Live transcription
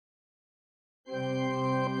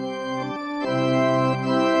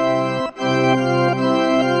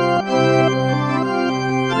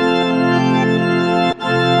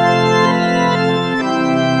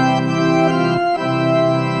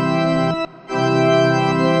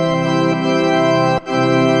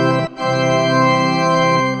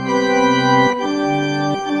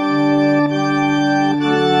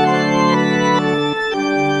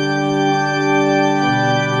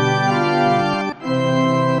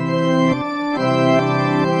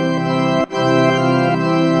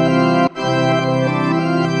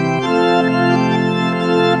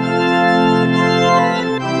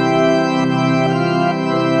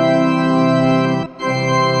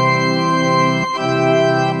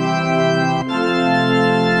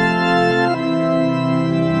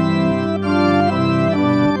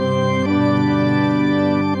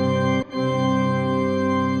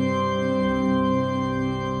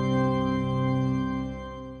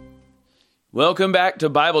Welcome back to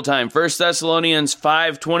Bible Time. 1 Thessalonians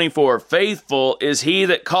 5:24. Faithful is he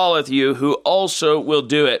that calleth you, who also will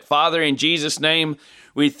do it. Father, in Jesus' name,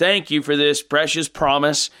 we thank you for this precious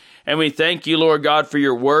promise. And we thank you, Lord God, for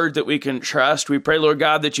your word that we can trust. We pray, Lord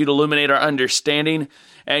God, that you'd illuminate our understanding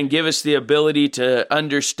and give us the ability to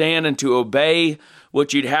understand and to obey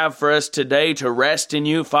what you'd have for us today, to rest in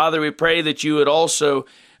you. Father, we pray that you would also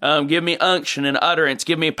give me unction and utterance.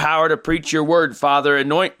 Give me power to preach your word, Father.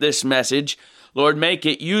 Anoint this message. Lord, make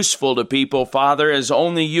it useful to people, Father, as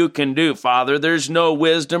only you can do, Father. There's no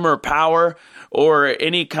wisdom or power or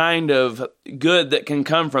any kind of good that can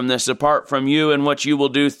come from this apart from you and what you will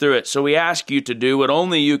do through it. So we ask you to do what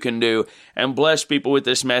only you can do and bless people with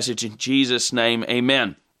this message in Jesus' name.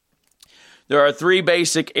 Amen. There are three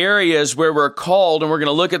basic areas where we're called, and we're going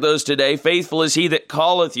to look at those today. Faithful is he that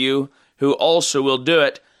calleth you, who also will do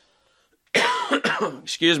it.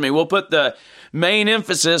 Excuse me. We'll put the main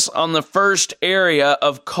emphasis on the first area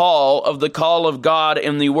of the call of God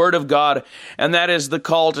in the Word of God, and that is the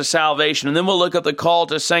call to salvation. And then we'll look at the call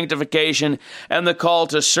to sanctification and the call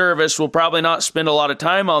to service. We'll probably not spend a lot of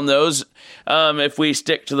time on those if we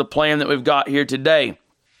stick to the plan that we've got here today.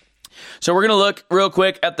 So we're going to look real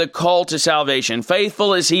quick at the call to salvation.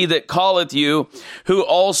 Faithful is he that calleth you, who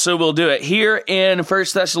also will do it. Here in 1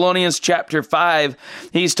 Thessalonians chapter 5,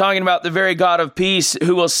 he's talking about the very God of peace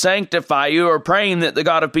who will sanctify you, or praying that the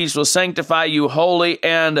God of peace will sanctify you wholly,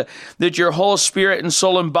 and that your whole spirit and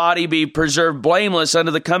soul and body be preserved blameless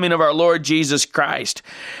unto the coming of our Lord Jesus Christ.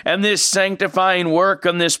 And this sanctifying work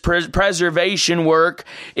and this preservation work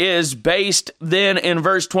is based then in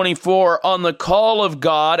verse 24 on the call of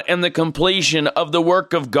God and the completion of the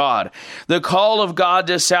work of God. The call of God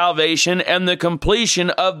to salvation and the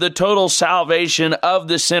completion of the total salvation of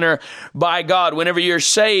the sinner by God. Whenever you're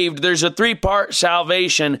saved, there's a three-part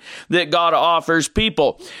salvation that God offers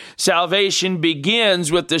people. Salvation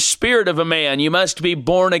begins with the spirit of a man. You must be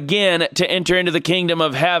born again to enter into the kingdom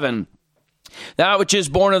of heaven. That which is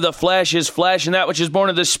born of the flesh is flesh, and that which is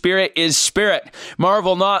born of the Spirit is spirit.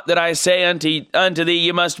 Marvel not that I say unto thee,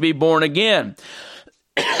 you must be born again.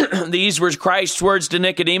 These were Christ's words to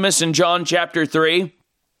Nicodemus in John chapter 3.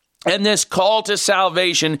 And this call to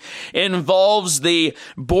salvation involves the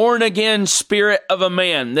born-again spirit of a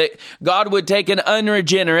man, that God would take an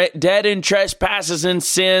unregenerate, dead in trespasses and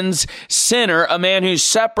sins, sinner, a man who's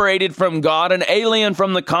separated from God, an alien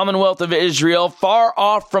from the commonwealth of Israel, far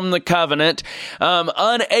off from the covenant,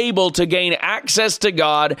 unable to gain access to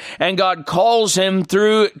God, and God calls him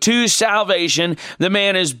through to salvation. The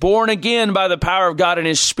man is born again by the power of God, and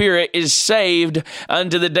his spirit is saved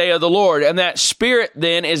unto the day of the Lord. And that spirit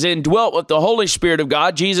then is indwelt with the Holy Spirit of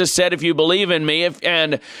God. Jesus said, if you believe in me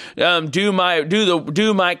and keep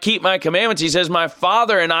my commandments, he says, my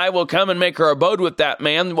Father and I will come and make our abode with that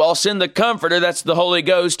man. I'll send the Comforter, that's the Holy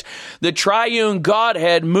Ghost. The triune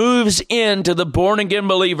Godhead moves into the born again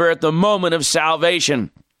believer at the moment of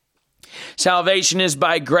salvation. Salvation is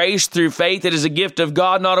by grace through faith. It is a gift of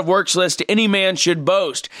God, not of works, lest any man should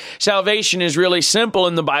boast. Salvation is really simple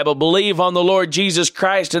in the Bible. Believe on the Lord Jesus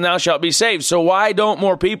Christ and thou shalt be saved. So why don't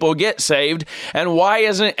more people get saved? And why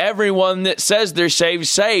isn't everyone that says they're saved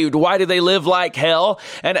saved? Why do they live like hell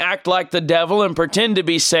and act like the devil and pretend to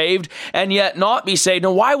be saved and yet not be saved?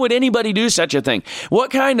 And why would anybody do such a thing?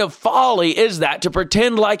 What kind of folly is that, to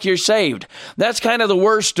pretend like you're saved? That's kind of the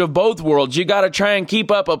worst of both worlds. You got to try and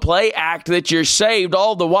keep up a play act that you're saved,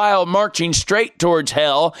 all the while marching straight towards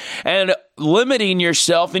hell and limiting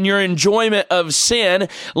yourself in your enjoyment of sin,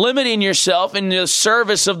 limiting yourself in the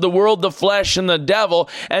service of the world, the flesh, and the devil,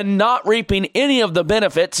 and not reaping any of the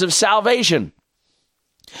benefits of salvation.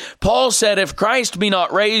 Paul said, if Christ be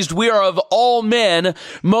not raised, we are of all men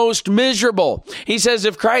most miserable. He says,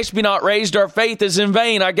 if Christ be not raised, our faith is in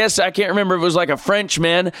vain. I guess I can't remember if it was like a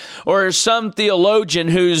Frenchman or some theologian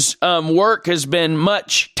whose work has been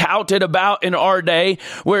much touted about in our day,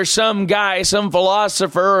 where some guy, some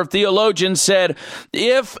philosopher or theologian said,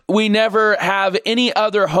 if we never have any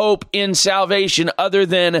other hope in salvation other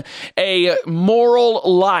than a moral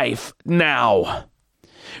life now,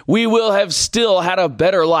 we will have still had a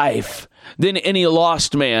better life than any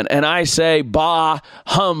lost man. And I say, bah,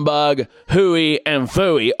 humbug, hooey, and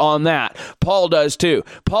phooey on that. Paul does too.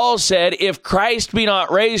 Paul said, if Christ be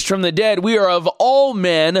not raised from the dead, we are of all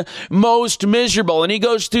men most miserable. And he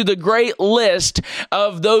goes through the great list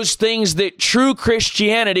of those things that true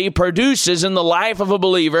Christianity produces in the life of a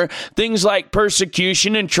believer. Things like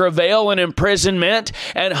persecution and travail and imprisonment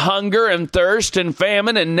and hunger and thirst and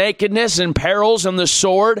famine and nakedness and perils and the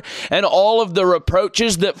sword and all of the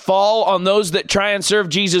reproaches that fall on those that try and serve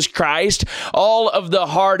Jesus Christ, all of the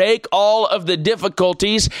heartache, all of the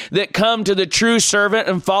difficulties that come to the true servant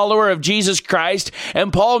and follower of Jesus Christ.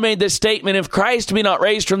 And Paul made this statement, if Christ be not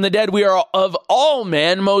raised from the dead, we are of all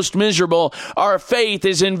men most miserable. Our faith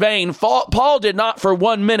is in vain. Paul did not for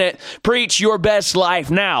 1 minute preach your best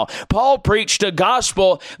life now. Paul preached a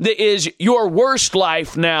gospel that is your worst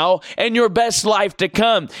life now and your best life to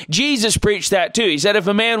come. Jesus preached that too. He said, if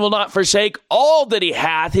a man will not forsake all that he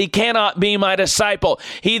hath, he cannot be my disciple.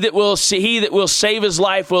 He that will save his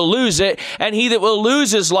life will lose it, and he that will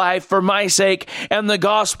lose his life for my sake and the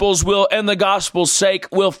gospel's sake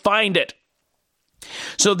will find it.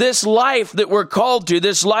 So this life that we're called to,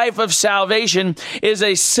 this life of salvation, is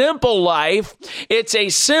a simple life. It's a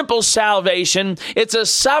simple salvation. It's a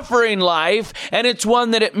suffering life, and it's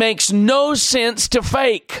one that it makes no sense to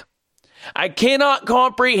fake. I cannot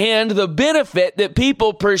comprehend the benefit that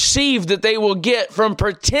people perceive that they will get from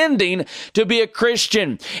pretending to be a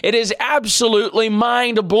Christian. It is absolutely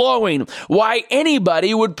mind-blowing why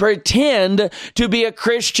anybody would pretend to be a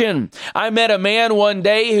Christian. I met a man one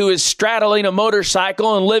day who is straddling a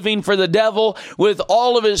motorcycle and living for the devil with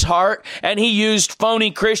all of his heart, and he used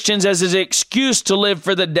phony Christians as his excuse to live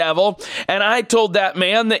for the devil. And I told that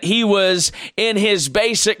man that he was in his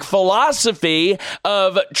basic philosophy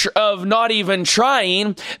of not even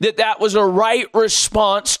trying, that was a right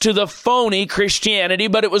response to the phony Christianity,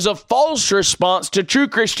 but it was a false response to true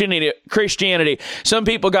Christianity. Some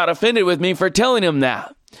people got offended with me for telling him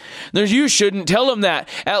that. You shouldn't tell him that.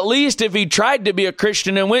 At least if he tried to be a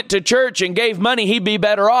Christian and went to church and gave money, he'd be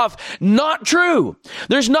better off. Not true.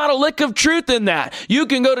 There's not a lick of truth in that. You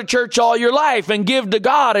can go to church all your life and give to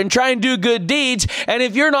God and try and do good deeds. And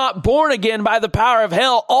if you're not born again by the power of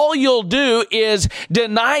hell, all you'll do is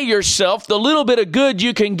deny yourself the little bit of good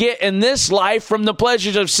you can get in this life from the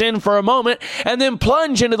pleasures of sin for a moment, and then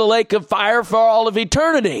plunge into the lake of fire for all of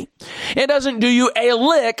eternity. It doesn't do you a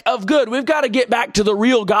lick of good. We've got to get back to the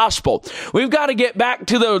real gospel. We've got to get back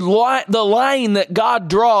to the line that God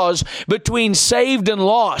draws between saved and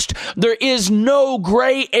lost. There is no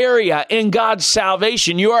gray area in God's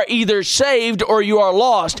salvation. You are either saved or you are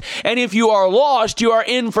lost. And if you are lost, you are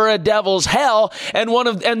in for a devil's hell. And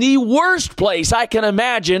the worst place I can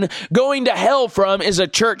imagine going to hell from is a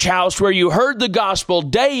church house where you heard the gospel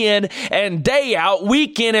day in and day out,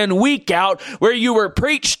 week in and week out, where you were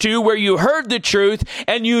preached to, where you heard the truth,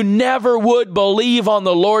 and you never would believe on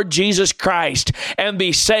the Lord Jesus Christ and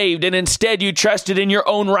be saved. And instead you trusted in your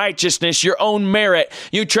own righteousness, your own merit.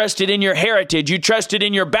 You trusted in your heritage. You trusted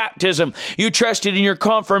in your baptism. You trusted in your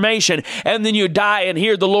confirmation. And then you die and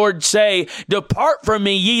hear the Lord say, depart from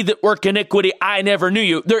me, ye that work iniquity. I never knew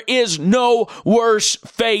you. There is no worse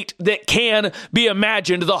fate that can be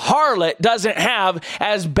imagined. The harlot doesn't have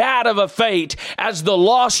as bad of a fate as the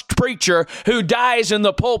lost preacher who dies in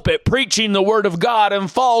the pulpit preaching the word of God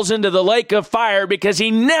and falls into the lake of fire because he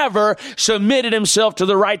never submitted himself to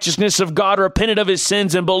the righteousness of God, repented of his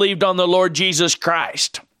sins, and believed on the Lord Jesus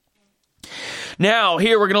Christ. Now,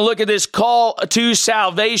 here we're going to look at this call to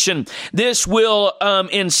salvation. This will,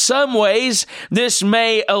 in some ways, this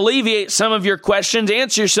may alleviate some of your questions,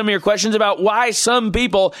 answer some of your questions about why some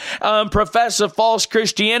people profess a false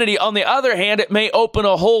Christianity. On the other hand, it may open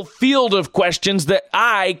a whole field of questions that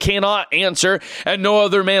I cannot answer and no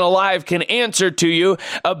other man alive can answer to you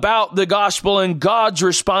about the gospel and God's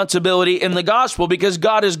responsibility in the gospel, because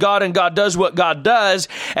God is God and God does what God does,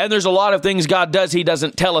 and there's a lot of things God does He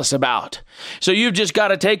doesn't tell us about. So you've just got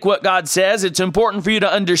to take what God says. It's important for you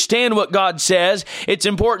to understand what God says. It's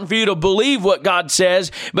important for you to believe what God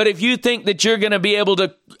says. But if you think that you're going to be able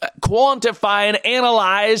to quantify and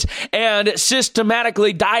analyze and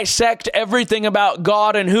systematically dissect everything about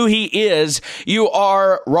God and who He is, you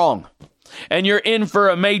are wrong. And you're in for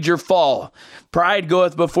a major fall. Pride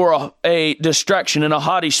goeth before a destruction, and a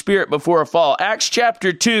haughty spirit before a fall. Acts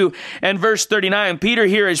chapter 2 and verse 39. Peter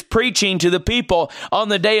here is preaching to the people on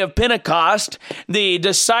the day of Pentecost. The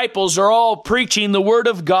disciples are all preaching the word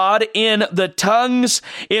of God in the tongues,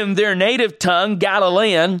 in their native tongue,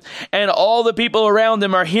 Galilean, and all the people around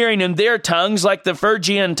them are hearing in their tongues, like the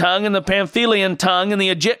Phrygian tongue and the Pamphylian tongue and the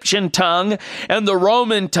Egyptian tongue and the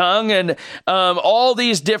Roman tongue and all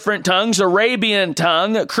these different tongues, Arabian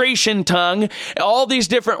tongue, Cretan tongue. All these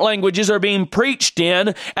different languages are being preached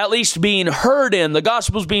in, at least being heard in. The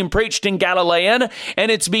gospel's being preached in Galilean,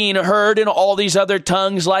 and it's being heard in all these other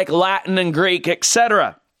tongues like Latin and Greek,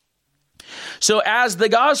 etc. So as the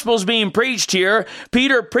gospel's being preached here,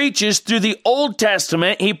 Peter preaches through the Old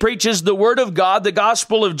Testament. He preaches the word of God, the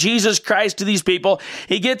gospel of Jesus Christ to these people.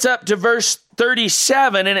 He gets up to verse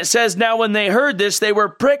 37, and it says, "Now when they heard this, they were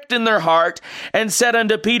pricked in their heart, and said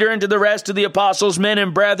unto Peter and to the rest of the apostles, Men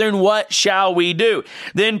and brethren, what shall we do?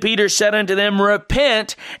 Then Peter said unto them,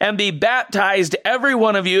 Repent, and be baptized every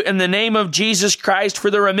one of you in the name of Jesus Christ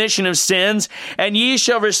for the remission of sins, and ye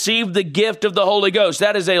shall receive the gift of the Holy Ghost."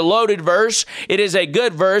 That is a loaded verse. It is a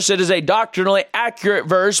good verse. It is a doctrinally accurate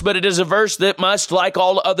verse, but it is a verse that must, like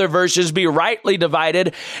all other verses, be rightly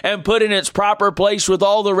divided and put in its proper place with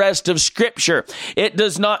all the rest of Scripture. It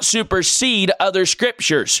does not supersede other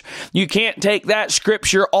scriptures. You can't take that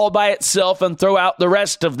scripture all by itself and throw out the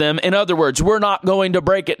rest of them. In other words, we're not going to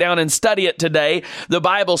break it down and study it today. The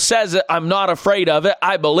Bible says it. I'm not afraid of it.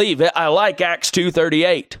 I believe it. I like Acts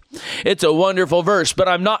 2:38. It's a wonderful verse, but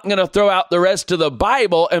I'm not going to throw out the rest of the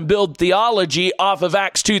Bible and build theology off of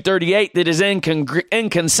Acts 2:38 that is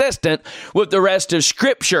inconsistent with the rest of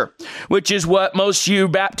Scripture, which is what most you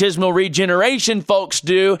baptismal regeneration folks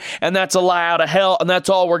do, and that's a lie out of hell, and that's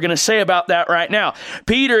all we're going to say about that right now.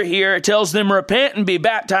 Peter here tells them, Repent and be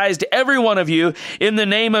baptized, every one of you, in the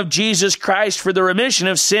name of Jesus Christ for the remission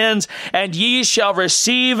of sins, and ye shall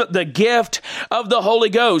receive the gift of the Holy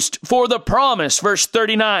Ghost. For the promise, verse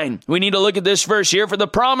 39. We need to look at this verse here. For the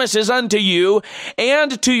promise is unto you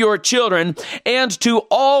and to your children and to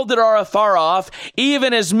all that are afar off,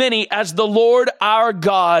 even as many as the Lord our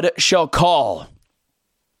God shall call.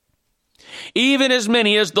 Even as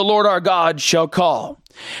many as the Lord our God shall call.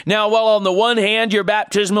 Now, while on the one hand, your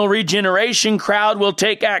baptismal regeneration crowd will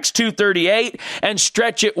take Acts 2:38 and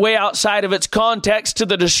stretch it way outside of its context to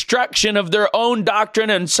the destruction of their own doctrine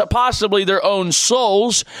and possibly their own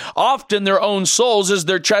souls, often their own souls as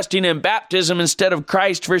they're trusting in baptism instead of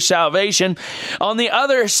Christ for salvation. On the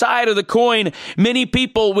other side of the coin, many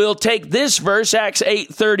people will take this verse, Acts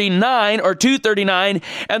 8:39 or 2:39,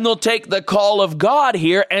 and they'll take the call of God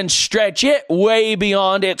here and stretch it way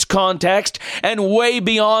beyond its context and way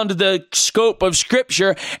beyond the scope of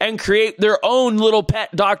Scripture and create their own little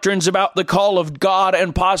pet doctrines about the call of God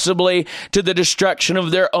and possibly to the destruction of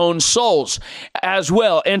their own souls as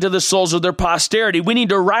well, and to the souls of their posterity. We need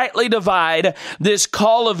to rightly divide this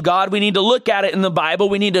call of God. We need to look at it in the Bible.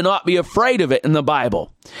 We need to not be afraid of it in the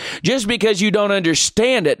Bible. Just because you don't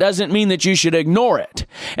understand it doesn't mean that you should ignore it.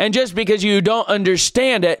 And just because you don't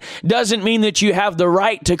understand it doesn't mean that you have the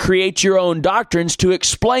right to create your own doctrines to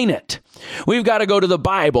explain it. We've got to go to the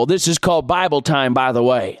Bible. This is called Bible time, by the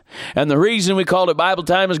way. And the reason we called it Bible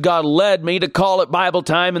time is God led me to call it Bible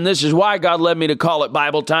time. And this is why God led me to call it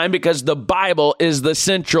Bible time, because the Bible is the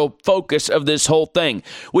central focus of this whole thing.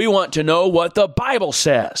 We want to know what the Bible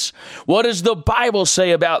says. What does the Bible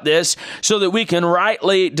say about this so that we can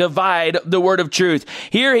rightly divide the word of truth?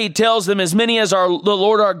 Here he tells them, as many as the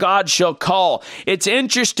Lord our God shall call. It's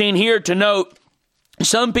interesting here to note,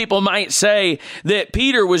 some people might say that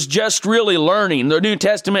Peter was just really learning. The New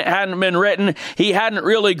Testament hadn't been written. He hadn't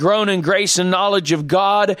really grown in grace and knowledge of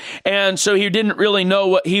God, and so he didn't really know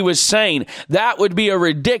what he was saying. That would be a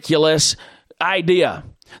ridiculous idea.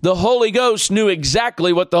 The Holy Ghost knew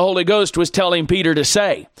exactly what the Holy Ghost was telling Peter to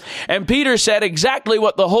say. And Peter said exactly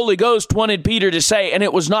what the Holy Ghost wanted Peter to say, and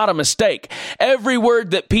it was not a mistake. Every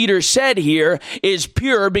word that Peter said here is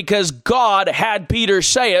pure because God had Peter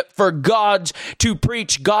say it for God to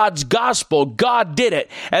preach God's gospel. God did it.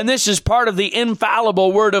 And this is part of the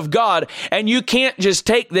infallible word of God. And you can't just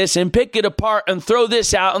take this and pick it apart and throw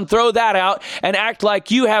this out and throw that out and act like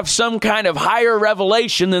you have some kind of higher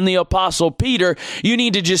revelation than the Apostle Peter. You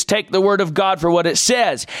need to just take the word of God for what it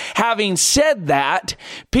says. Having said that,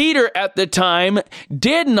 Peter at the time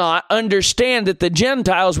did not understand that the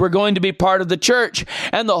Gentiles were going to be part of the church,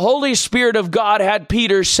 and the Holy Spirit of God had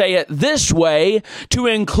Peter say it this way to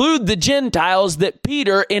include the Gentiles that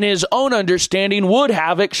Peter, in his own understanding, would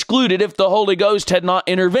have excluded if the Holy Ghost had not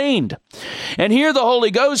intervened. And here the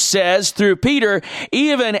Holy Ghost says through Peter,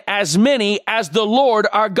 even as many as the Lord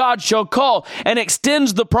our God shall call, and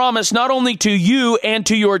extends the promise not only to you and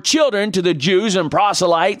to your children, to the Jews and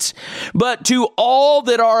proselytes, but to all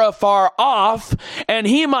that are afar off. And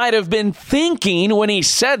he might have been thinking when he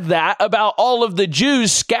said that about all of the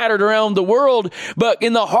Jews scattered around the world, but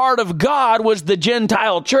in the heart of God was the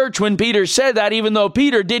Gentile church when Peter said that, even though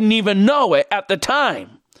Peter didn't even know it at the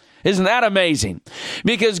time. Isn't that amazing?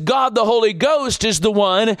 Because God, the Holy Ghost, is the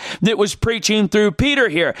one that was preaching through Peter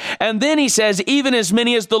here. And then he says, even as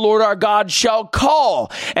many as the Lord our God shall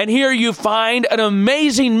call. And here you find an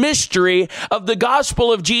amazing mystery of the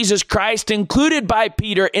gospel of Jesus Christ included by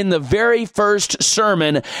Peter in the very first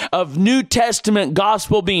sermon of New Testament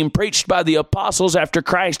gospel being preached by the apostles after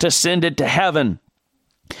Christ ascended to heaven.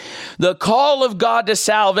 The call of God to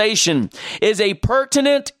salvation is a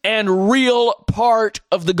pertinent and real part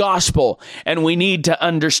of the gospel, and we need to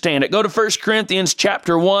understand it. Go to 1 Corinthians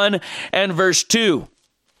chapter 1 and verse 2.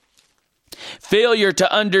 Failure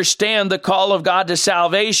to understand the call of God to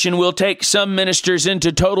salvation will take some ministers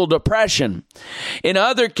into total depression. In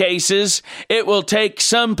other cases, it will take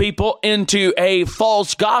some people into a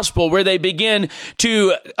false gospel where they begin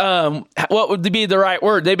to, what would be the right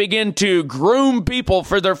word? They begin to groom people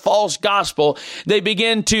for their false gospel. They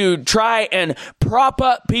begin to try and prop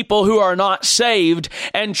up people who are not saved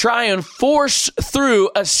and try and force through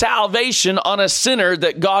a salvation on a sinner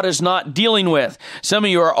that God is not dealing with. Some of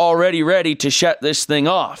you are already ready to shut this thing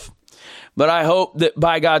off. But I hope that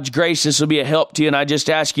by God's grace, this will be a help to you. And I just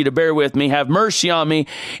ask you to bear with me. Have mercy on me.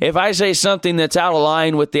 If I say something that's out of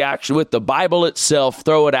line with the Bible itself,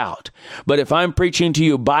 throw it out. But if I'm preaching to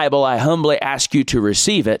you Bible, I humbly ask you to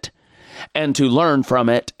receive it and to learn from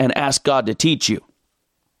it and ask God to teach you.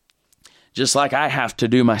 Just like I have to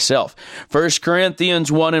do myself. 1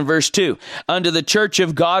 Corinthians 1 and verse 2. Unto the church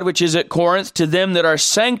of God which is at Corinth, to them that are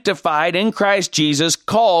sanctified in Christ Jesus,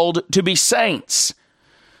 called to be saints.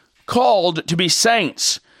 Called to be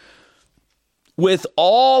saints. With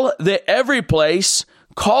all that every place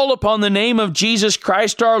call upon the name of Jesus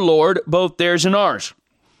Christ our Lord, both theirs and ours.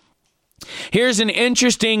 Here's an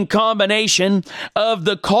interesting combination of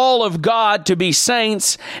the call of God to be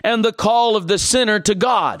saints and the call of the sinner to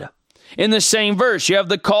God. In the same verse, you have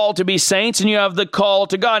the call to be saints and you have the call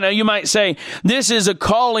to God. Now, you might say, this is a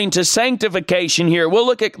calling to sanctification here. We'll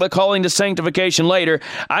look at the calling to sanctification later.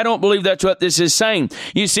 I don't believe that's what this is saying.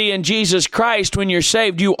 You see, in Jesus Christ, when you're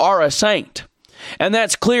saved, you are a saint. And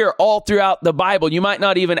that's clear all throughout the Bible. You might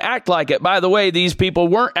not even act like it. By the way, these people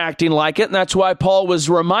weren't acting like it, and that's why Paul was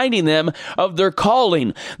reminding them of their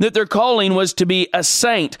calling, that their calling was to be a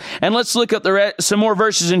saint. And let's look at some more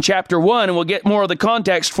verses in chapter 1, and we'll get more of the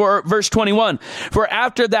context for verse 21. For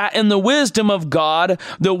after that, in the wisdom of God,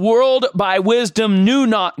 the world by wisdom knew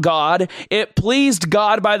not God. It pleased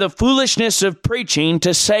God by the foolishness of preaching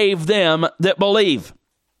to save them that believe.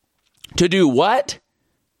 To do what?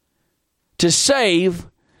 To save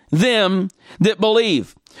them that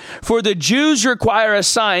believe. For the Jews require a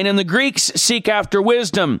sign, and the Greeks seek after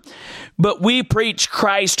wisdom. But we preach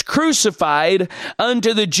Christ crucified,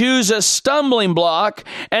 unto the Jews a stumbling block,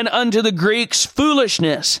 and unto the Greeks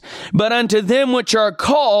foolishness. But unto them which are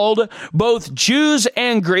called, both Jews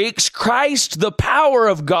and Greeks, Christ the power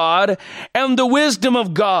of God, and the wisdom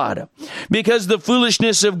of God. Because the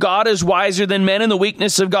foolishness of God is wiser than men, and the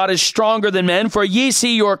weakness of God is stronger than men. For ye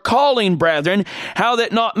see your calling, brethren, how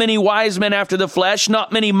that not many wise men after the flesh,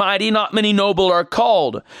 not many mighty, not many noble are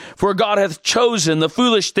called. For God hath chosen the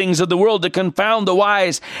foolish things of the world to confound the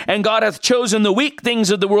wise, and God hath chosen the weak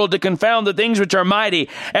things of the world to confound the things which are mighty,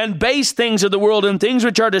 and base things of the world and things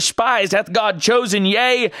which are despised hath God chosen,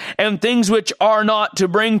 yea, and things which are not, to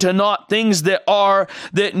bring to naught things that are,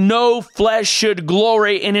 that no flesh should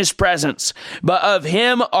glory in his presence. But of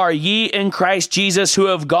him are ye in Christ Jesus, who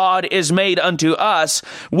of God is made unto us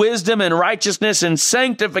wisdom and righteousness and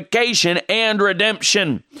sanctification and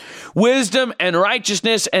redemption. Wisdom and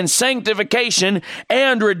righteousness and sanctification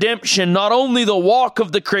and redemption. Not only the walk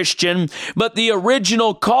of the Christian, but the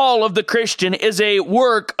original call of the Christian is a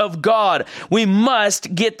work of God. We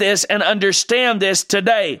must get this and understand this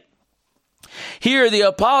today. Here, the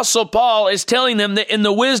Apostle Paul is telling them that in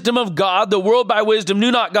the wisdom of God, the world by wisdom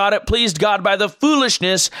knew not God. It pleased God by the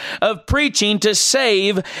foolishness of preaching to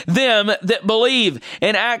save them that believe.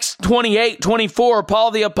 In Acts 28:24,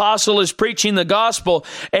 Paul the Apostle is preaching the gospel,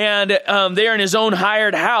 and they're in his own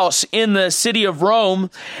hired house in the city of Rome.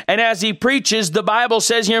 And as he preaches, the Bible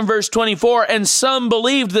says here in verse 24, and some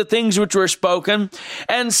believed the things which were spoken,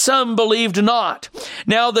 and some believed not.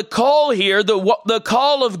 Now, the call here, the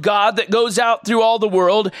call of God that goes out through all the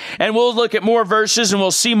world, and we'll look at more verses and we'll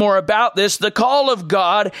see more about this. The call of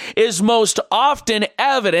God is most often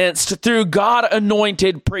evidenced through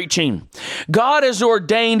God-anointed preaching. God has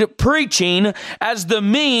ordained preaching as the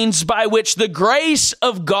means by which the grace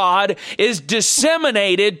of God is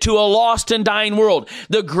disseminated to a lost and dying world.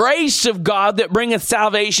 The grace of God that bringeth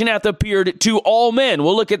salvation hath appeared to all men.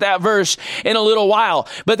 We'll look at that verse in a little while.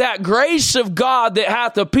 But that grace of God that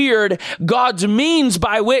hath appeared, God's means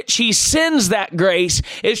by which he sent extends that grace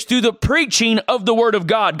is through the preaching of the Word of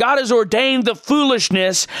God. God has ordained the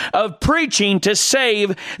foolishness of preaching to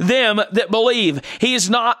save them that believe. He has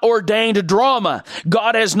not ordained drama.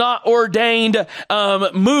 God has not ordained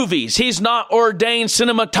movies. He's not ordained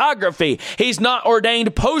cinematography. He's not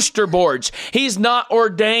ordained poster boards. He's not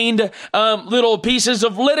ordained little pieces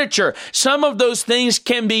of literature. Some of those things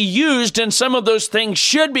can be used and some of those things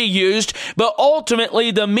should be used, but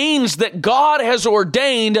ultimately the means that God has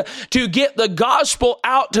ordained to get the gospel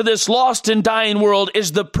out to this lost and dying world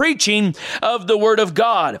is the preaching of the Word of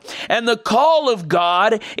God. And the call of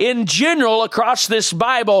God in general across this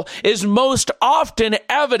Bible is most often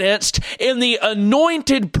evidenced in the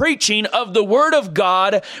anointed preaching of the Word of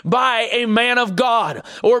God by a man of God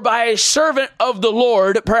or by a servant of the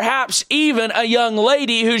Lord, perhaps even a young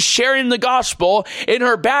lady who's sharing the gospel in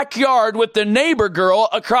her backyard with the neighbor girl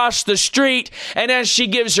across the street. And as she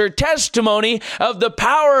gives her testimony of the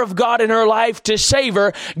power of God in her life to save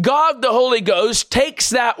her, God, the Holy Ghost, takes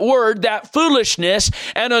that word, that foolishness,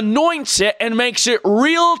 and anoints it and makes it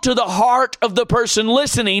real to the heart of the person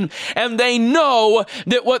listening. And they know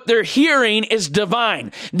that what they're hearing is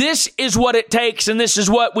divine. This is what it takes, and this is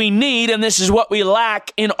what we need, and this is what we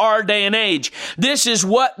lack in our day and age. This is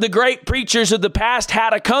what the great preachers of the past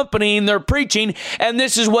had accompanying their preaching, and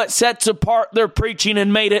this is what sets apart their preaching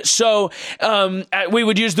and made it so, we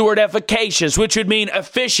would use the word efficacious, which would mean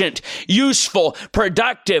efficient, useful,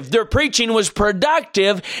 productive. Their preaching was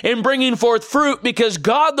productive in bringing forth fruit because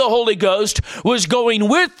God, the Holy Ghost, was going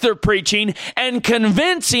with their preaching and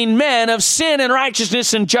convincing men of sin and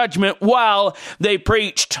righteousness and judgment while they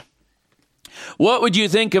preached. What would you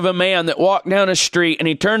think of a man that walked down a street and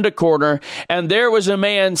he turned a corner and there was a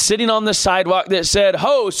man sitting on the sidewalk that said,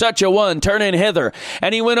 "Ho, such a one, turn in hither."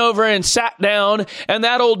 And he went over and sat down, and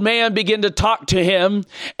that old man began to talk to him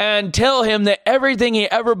and tell him that everything he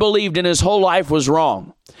ever believed in his whole life was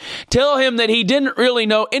wrong. Tell him that he didn't really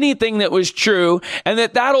know anything that was true, and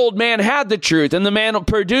that old man had the truth. And the man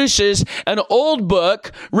produces an old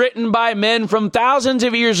book written by men from thousands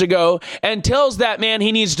of years ago and tells that man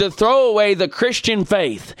he needs to throw away the Christian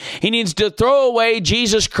faith. He needs to throw away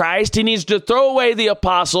Jesus Christ. He needs to throw away the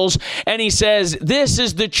apostles. And he says, this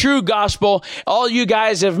is the true gospel. All you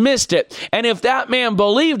guys have missed it. And if that man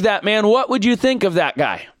believed that man, what would you think of that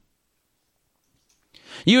guy?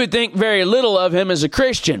 You would think very little of him as a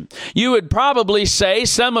Christian. You would probably say,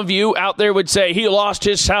 some of you out there would say he lost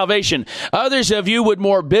his salvation. Others of you would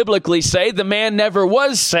more biblically say the man never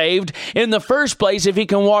was saved in the first place if he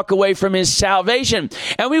can walk away from his salvation.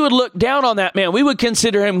 And we would look down on that man. We would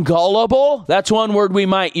consider him gullible. That's one word we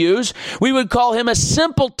might use. We would call him a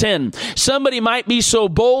simpleton. Somebody might be so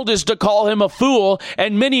bold as to call him a fool,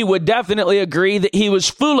 and many would definitely agree that he was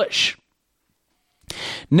foolish.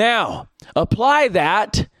 Now, apply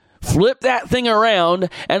that, flip that thing around,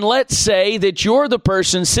 and let's say that you're the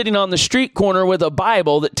person sitting on the street corner with a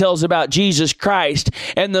Bible that tells about Jesus Christ,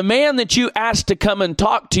 and the man that you asked to come and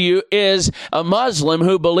talk to you is a Muslim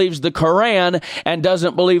who believes the Quran and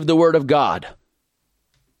doesn't believe the Word of God.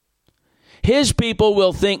 His people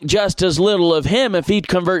will think just as little of him if he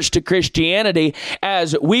converts to Christianity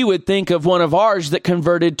as we would think of one of ours that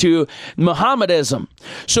converted to Mohammedanism.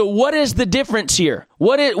 So what is the difference here?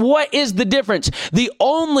 What is the difference? The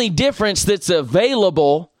only difference that's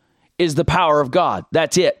available is the power of God.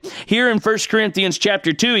 That's it. Here in 1 Corinthians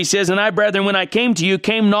chapter 2, he says, "And I, brethren, when I came to you,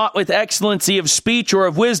 came not with excellency of speech or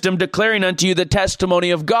of wisdom, declaring unto you the testimony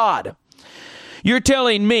of God." You're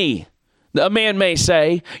telling me, a man may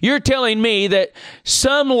say, you're telling me that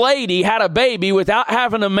some lady had a baby without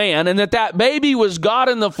having a man, and that baby was God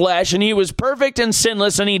in the flesh, and he was perfect and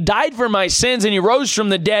sinless, and he died for my sins, and he rose from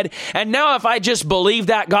the dead, and now if I just believe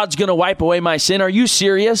that, God's going to wipe away my sin? Are you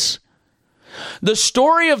serious? The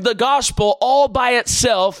story of the gospel all by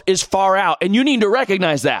itself is far out, and you need to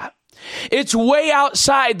recognize that. It's way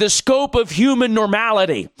outside the scope of human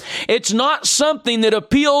normality. It's not something that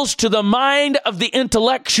appeals to the mind of the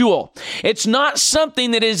intellectual. It's not something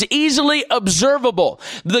that is easily observable.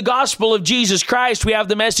 The gospel of Jesus Christ, we have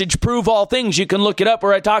the message, "Prove all things." You can look it up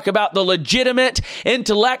where I talk about the legitimate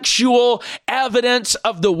intellectual evidence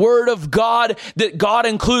of the Word of God that God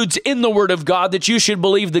includes in the Word of God, that you should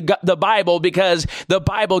believe the Bible because the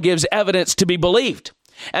Bible gives evidence to be believed.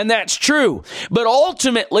 And that's true. But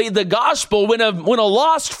ultimately, the gospel, when a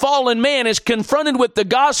lost, fallen man is confronted with the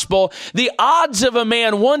gospel, the odds of a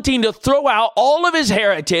man wanting to throw out all of his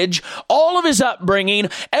heritage, all of his upbringing,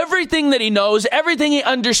 everything that he knows, everything he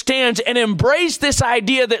understands, and embrace this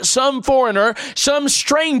idea that some foreigner, some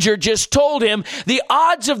stranger just told him, the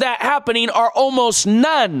odds of that happening are almost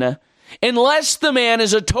none. unless the man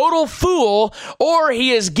is a total fool or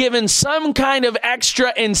he is given some kind of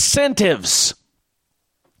extra incentives.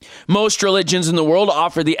 Most religions in the world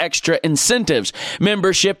offer the extra incentives: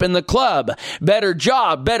 membership in the club, better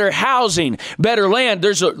job, better housing, better land.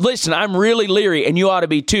 Listen, I'm really leery, and you ought to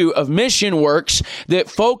be too, of mission works that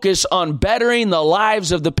focus on bettering the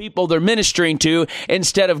lives of the people they're ministering to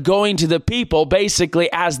instead of going to the people basically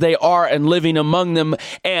as they are and living among them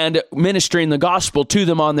and ministering the gospel to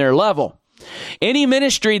them on their level. Any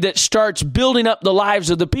ministry that starts building up the lives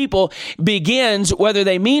of the people begins, whether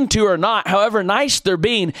they mean to or not, however nice they're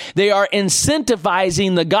being, they are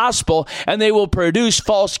incentivizing the gospel, and they will produce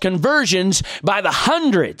false conversions by the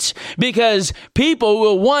hundreds, because people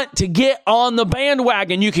will want to get on the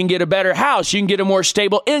bandwagon. You can get a better house. You can get a more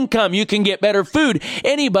stable income. You can get better food.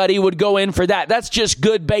 Anybody would go in for that. That's just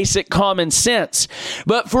good basic common sense.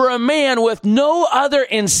 But for a man with no other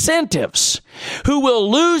incentives, who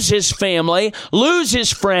will lose his family, lose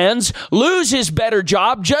his friends, lose his better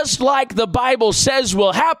job, just like the Bible says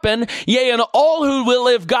will happen. Yea, and all who will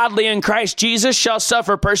live godly in Christ Jesus shall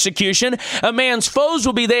suffer persecution. A man's foes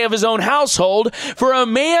will be they of his own household. For a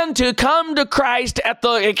man to come to Christ at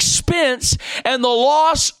the expense and the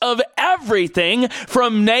loss of everything,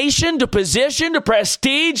 from nation to position to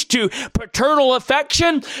prestige to paternal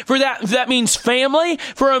affection, for that means family.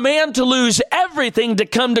 For a man to lose everything to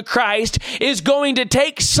come to Christ is going to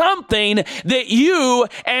take something that you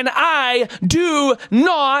and I do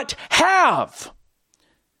not have.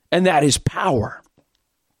 And that is power.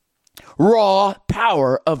 Raw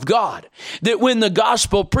power of God. That when the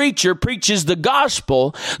gospel preacher preaches the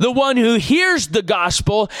gospel, the one who hears the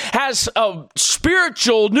gospel has a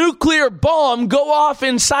spiritual nuclear bomb go off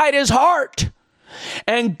inside his heart.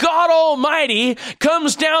 And God Almighty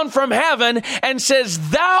comes down from heaven and says,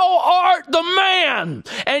 "Thou art the man,"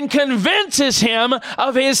 and convinces him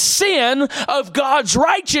of his sin, of God's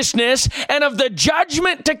righteousness, and of the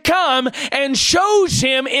judgment to come, and shows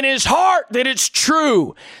him in his heart that it's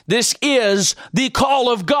true. This is the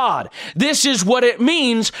call of God. This is what it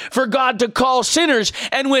means for God to call sinners.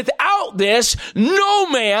 And without this, no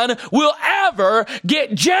man will ever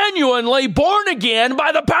get genuinely born again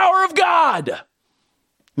by the power of God.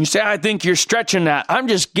 You say, "I think you're stretching that." I'm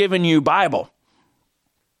just giving you Bible.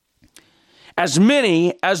 As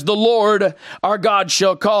many as the Lord our God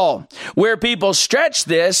shall call. Where people stretch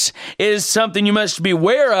this is something you must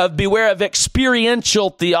beware of. Beware of experiential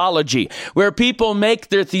theology, where people make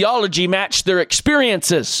their theology match their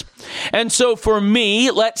experiences. And so for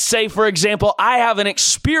me, let's say, for example, I have an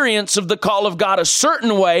experience of the call of God a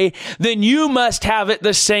certain way, then you must have it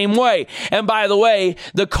the same way. And by the way,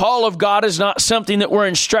 the call of God is not something that we're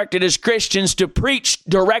instructed as Christians to preach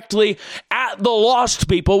directly at the lost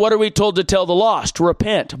people. What are we told to tell the lost?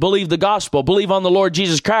 Repent, believe the gospel, believe on the Lord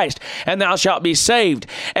Jesus Christ, and thou shalt be saved.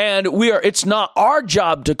 And it's not our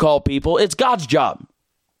job to call people, it's God's job.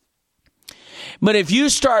 But if you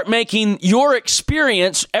start making your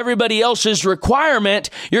experience everybody else's requirement,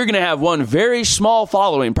 you're going to have one very small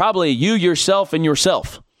following, probably you, yourself, and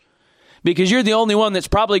yourself. Because you're the only one that's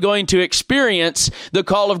probably going to experience the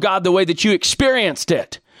call of God the way that you experienced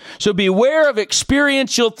it. So beware of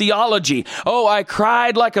experiential theology. "Oh, I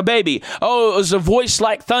cried like a baby. Oh, it was a voice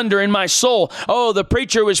like thunder in my soul. Oh, the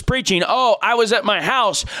preacher was preaching. Oh, I was at my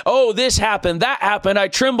house. Oh, this happened, that happened. I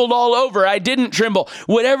trembled all over. I didn't tremble."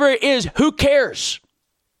 Whatever it is, who cares?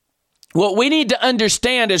 What we need to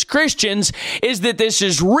understand as Christians is that this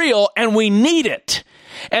is real and we need it.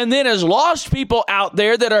 And then as lost people out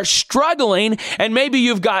there that are struggling, and maybe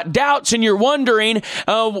you've got doubts and you're wondering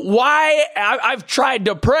why. I've tried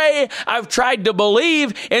to pray, I've tried to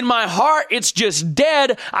believe, in my heart it's just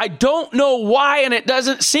dead. I don't know why, and it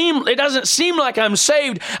doesn't seem like I'm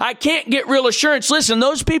saved. I can't get real assurance. Listen,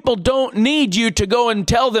 those people don't need you to go and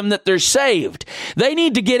tell them that they're saved. They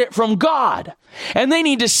need to get it from God. And they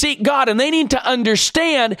need to seek God, and they need to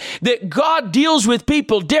understand that God deals with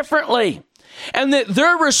people differently. And that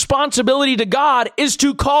their responsibility to God is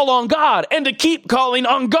to call on God and to keep calling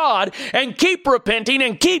on God and keep repenting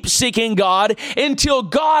and keep seeking God until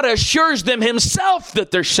God assures them himself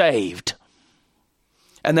that they're saved.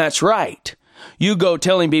 And that's right. You go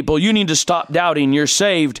telling people you need to stop doubting you're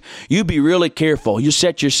saved. You be really careful. You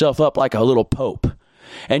set yourself up like a little pope.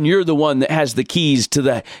 And you're the one that has the keys to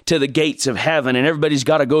the gates of heaven, and everybody's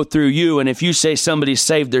got to go through you. And if you say somebody's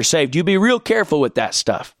saved, they're saved. You be real careful with that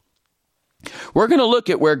stuff. We're going to look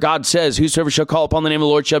at where God says, "Whosoever shall call upon the name of the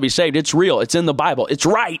Lord shall be saved." It's real. It's in the Bible. It's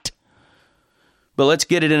right. But let's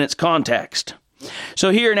get it in its context. So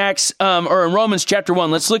here in in Romans chapter 1,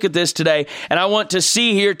 let's look at this today. And I want to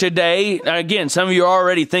see here today, again, some of you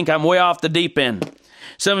already think I'm way off the deep end.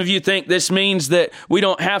 Some of you think this means that we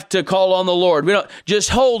don't have to call on the Lord. We don't. Just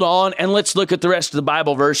hold on and let's look at the rest of the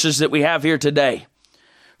Bible verses that we have here today.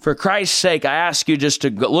 For Christ's sake, I ask you just to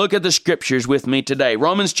look at the scriptures with me today.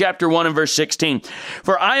 Romans chapter 1 and verse 16.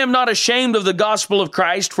 For I am not ashamed of the gospel of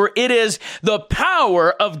Christ, for it is the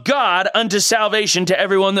power of God unto salvation to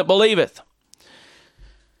everyone that believeth.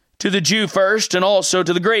 To the Jew first, and also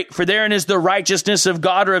to the Greek. For therein is the righteousness of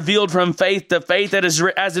God revealed from faith to faith,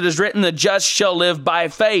 as it is written, the just shall live by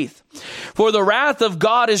faith. For the wrath of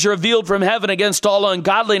God is revealed from heaven against all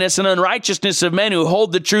ungodliness and unrighteousness of men who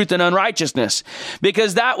hold the truth in unrighteousness.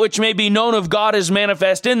 Because that which may be known of God is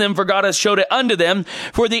manifest in them, for God has showed it unto them.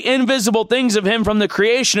 For the invisible things of him from the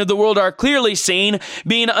creation of the world are clearly seen,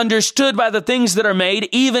 being understood by the things that are made,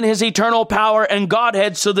 even his eternal power and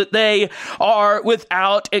Godhead, so that they are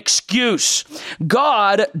without excuse.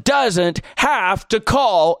 God doesn't have to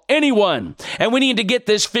call anyone. And we need to get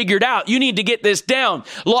this figured out. You need to get this down.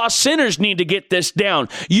 Lost sinners need to get this down.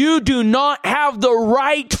 You do not have the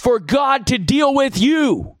right for God to deal with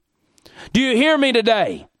you. Do you hear me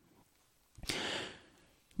today?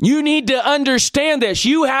 You need to understand this.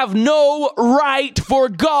 You have no right for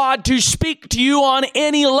God to speak to you on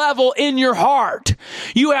any level in your heart.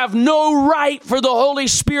 You have no right for the Holy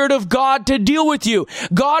Spirit of God to deal with you.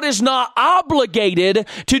 God is not obligated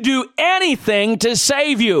to do anything to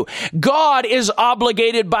save you. God is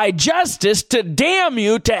obligated by justice to damn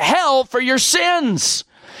you to hell for your sins.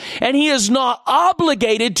 And he is not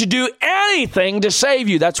obligated to do anything to save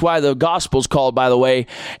you. That's why the gospel is called, by the way,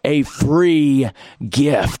 a free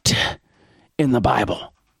gift in the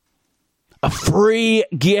Bible. A free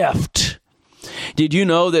gift. Did you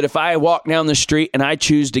know that if I walk down the street and I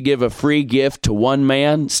choose to give a free gift to one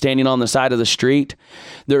man standing on the side of the street,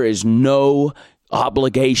 there is no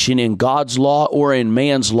obligation in God's law or in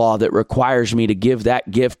man's law that requires me to give that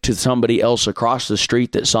gift to somebody else across the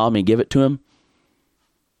street that saw me give it to him?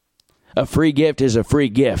 A free gift is a free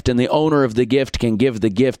gift, and the owner of the gift can give the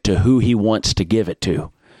gift to who he wants to give it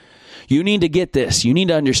to. You need to get this. You need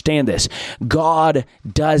to understand this. God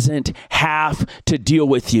doesn't have to deal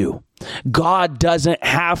with you. God doesn't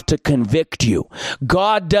have to convict you.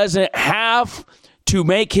 God doesn't have to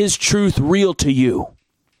make his truth real to you.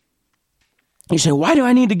 You say, why do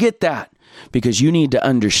I need to get that? Because you need to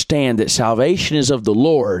understand that salvation is of the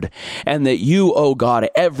Lord and that you owe God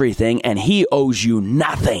everything and he owes you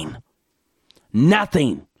nothing.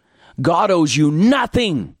 Nothing. God owes you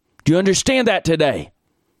nothing. Do you understand that today?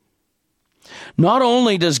 Not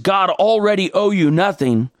only does God already owe you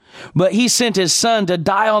nothing, but he sent his son to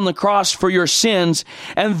die on the cross for your sins,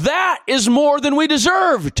 and that is more than we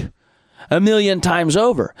deserved 1,000,000 times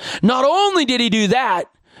over. Not only did he do that,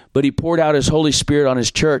 but he poured out his Holy Spirit on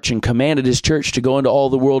his church and commanded his church to go into all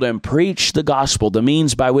the world and preach the gospel, the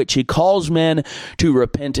means by which he calls men to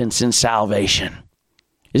repentance and salvation.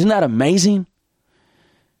 Isn't that amazing?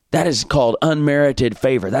 That is called unmerited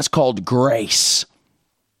favor. That's called grace.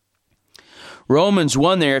 Romans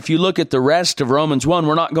 1 there, if you look at the rest of Romans 1,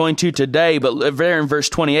 we're not going to today, but there in verse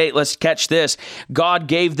 28, let's catch this. God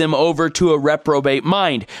gave them over to a reprobate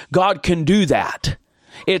mind. God can do that.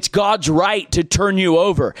 It's God's right to turn you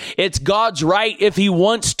over. It's God's right, if he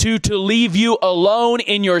wants to leave you alone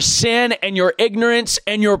in your sin and your ignorance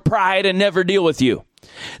and your pride and never deal with you.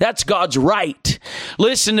 That's God's right.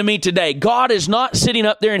 Listen to me today. God is not sitting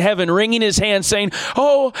up there in heaven wringing his hands saying,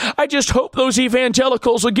 oh, I just hope those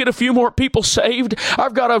evangelicals will get a few more people saved.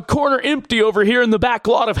 I've got a corner empty over here in the back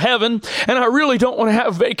lot of heaven, and I really don't want to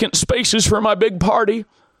have vacant spaces for my big party.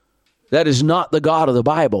 That is not the God of the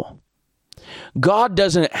Bible. God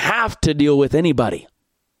doesn't have to deal with anybody.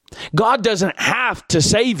 God doesn't have to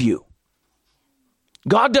save you.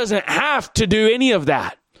 God doesn't have to do any of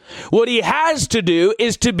that. What he has to do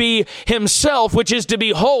is to be himself, which is to be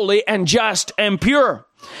holy and just and pure.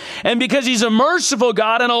 And because he's a merciful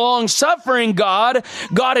God and a long-suffering God,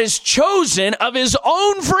 God has chosen of his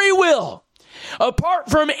own free will, apart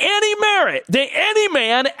from any merit that any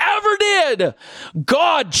man ever did,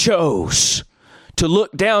 God chose to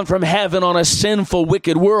look down from heaven on a sinful,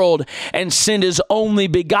 wicked world and send his only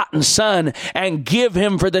begotten Son and give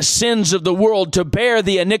him for the sins of the world to bear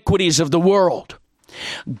the iniquities of the world.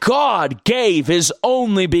 God gave his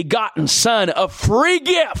only begotten Son a free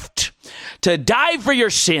gift to die for your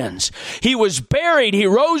sins. He was buried. He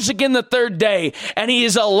rose again the third day, and he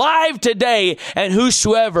is alive today. And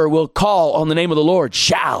whosoever will call on the name of the Lord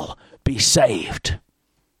shall be saved.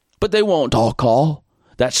 But they won't all call.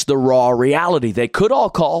 That's the raw reality. They could all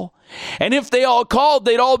call, And if they all called,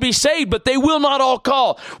 they'd all be saved, but they will not all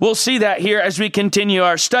call. We'll see that here as we continue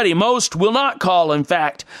our study. Most will not call, in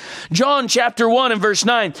fact. John chapter 1 and verse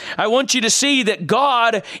 9, I want you to see that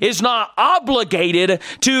God is not obligated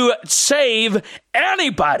to save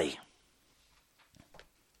anybody.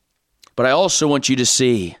 But I also want you to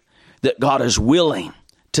see that God is willing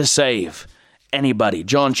to save anybody.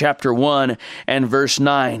 John chapter 1 and verse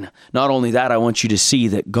 9. Not only that, I want you to see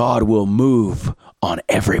that God will move on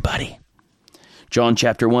everybody. John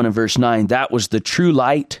chapter 1 and verse 9. That was the true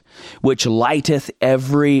light, which lighteth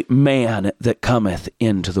every man that cometh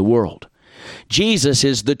into the world. Jesus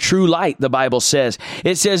is the true light, the Bible says.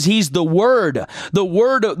 It says he's the Word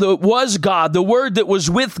that was God, the Word that was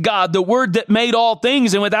with God, the Word that made all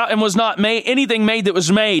things, and without him was not anything made that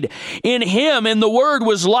was made. In him, in the Word,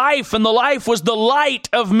 was life, and the life was the light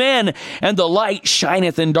of men, and the light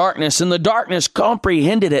shineth in darkness, and the darkness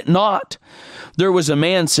comprehended it not. There was a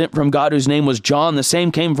man sent from God whose name was John. The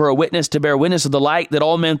same came for a witness, to bear witness of the light, that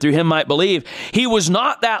all men through him might believe. He was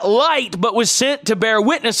not that light, but was sent to bear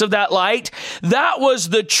witness of that light. That was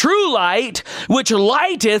the true light, which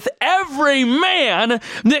lighteth every man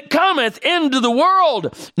that cometh into the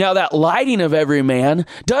world. Now, that lighting of every man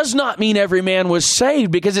does not mean every man was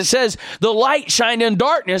saved, because it says the light shined in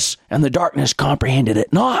darkness, and the darkness comprehended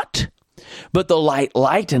it not. But the light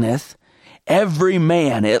lighteneth every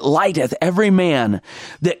man, it lighteth every man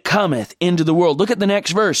that cometh into the world. Look at the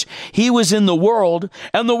next verse. He was in the world,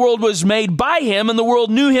 and the world was made by him, and the world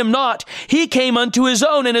knew him not. He came unto his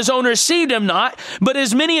own, and his own received him not. But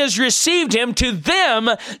as many as received him, to them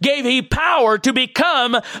gave he power to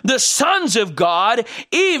become the sons of God,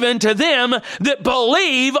 even to them that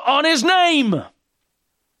believe on his name.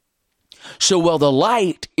 So while the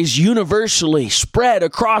light is universally spread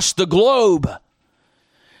across the globe,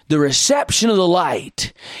 the reception of the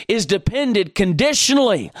light is dependent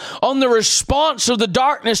conditionally on the response of the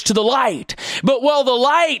darkness to the light. But while the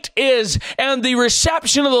light is, and the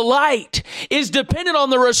reception of the light is dependent on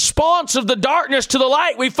the response of the darkness to the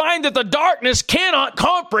light, we find that the darkness cannot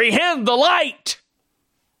comprehend the light.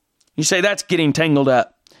 You say, that's getting tangled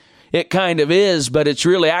up. It kind of is, but it's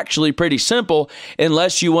really actually pretty simple,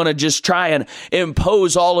 unless you want to just try and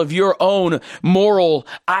impose all of your own moral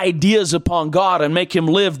ideas upon God and make him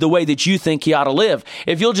live the way that you think he ought to live.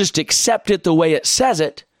 If you'll just accept it the way it says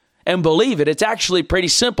it and believe it, it's actually pretty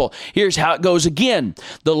simple. Here's how it goes again.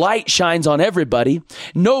 The light shines on everybody.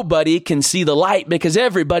 Nobody can see the light because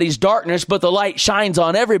everybody's darkness, but the light shines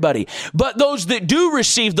on everybody. But those that do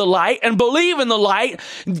receive the light and believe in the light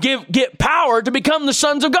get power to become the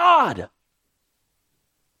sons of God.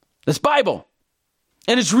 That's Bible.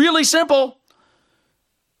 And it's really simple,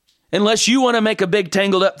 unless you want to make a big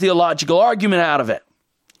tangled up theological argument out of it.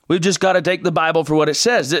 We've just got to take the Bible for what it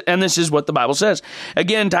says. And this is what the Bible says.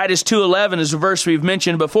 Again, Titus 2:11 is a verse we've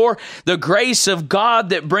mentioned before. The grace of God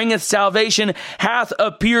that bringeth salvation hath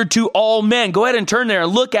appeared to all men. Go ahead and turn there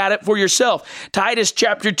and look at it for yourself. Titus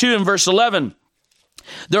chapter 2 and verse 11.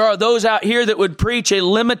 There are those out here that would preach a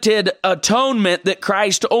limited atonement, that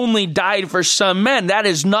Christ only died for some men. That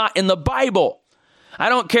is not in the Bible. I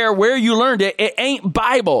don't care where you learned it. It ain't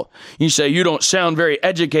Bible. You say, you don't sound very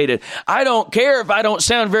educated. I don't care if I don't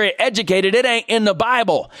sound very educated. It ain't in the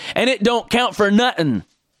Bible. And it don't count for nothing.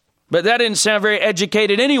 But that didn't sound very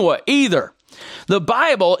educated anyway, either. The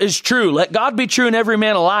Bible is true. Let God be true and every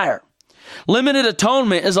man a liar. Limited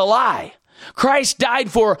atonement is a lie. Christ died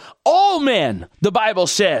for all men, the Bible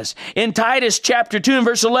says. In Titus chapter 2 and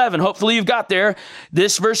verse 11, hopefully you've got there,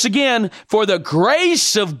 this verse again, for the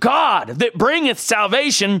grace of God that bringeth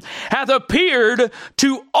salvation hath appeared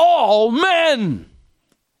to all men.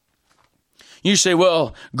 You say,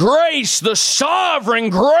 well, grace, the sovereign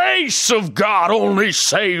grace of God only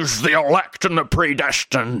saves the elect and the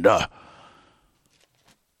predestined. The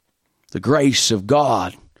grace of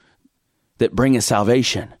God that bringeth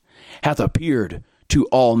salvation hath appeared to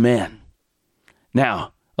all men.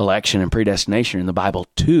 Now, election and predestination in the Bible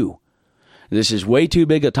too. This is way too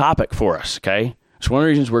big a topic for us, okay? It's one of the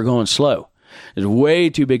reasons we're going slow. It's way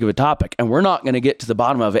too big of a topic, and we're not going to get to the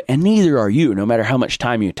bottom of it, and neither are you, no matter how much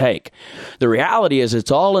time you take. The reality is it's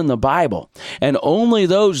all in the Bible, and only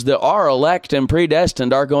those that are elect and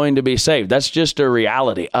predestined are going to be saved. That's just a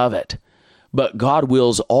reality of it. But God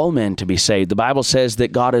wills all men to be saved. The Bible says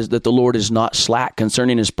that that the Lord is not slack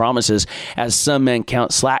concerning his promises, as some men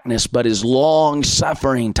count slackness, but is long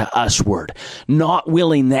suffering to usward, not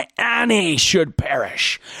willing that any should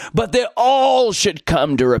perish, but that all should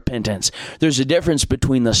come to repentance. There's a difference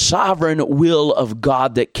between the sovereign will of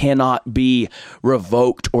God that cannot be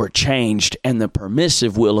revoked or changed and the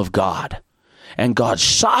permissive will of God. And God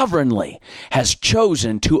sovereignly has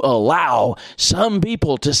chosen to allow some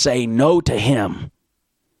people to say no to him.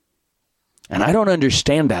 And I don't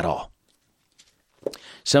understand that all.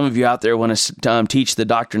 Some of you out there want to teach the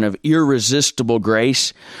doctrine of irresistible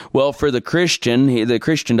grace. Well, for the Christian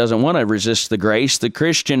doesn't want to resist the grace. The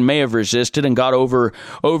Christian may have resisted and God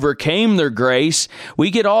overcame their grace.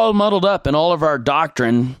 We get all muddled up in all of our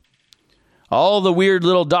doctrine, all the weird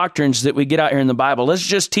little doctrines that we get out here in the Bible. Let's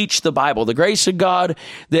just teach the Bible. The grace of God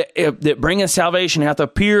that bringeth salvation hath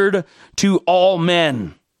appeared to all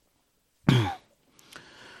men.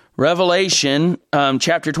 Revelation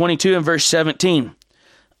chapter 22 and verse 17.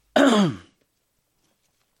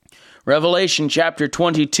 Revelation chapter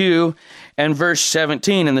 22 and verse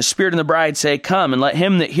 17. And the Spirit and the bride say, Come, and let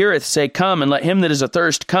him that heareth say, Come, and let him that is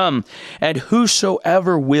athirst come, and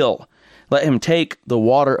whosoever will, let him take the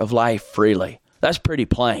water of life freely. That's pretty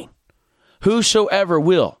plain. Whosoever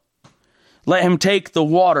will, let him take the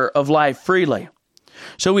water of life freely.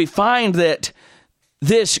 So we find that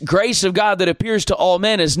this grace of God that appears to all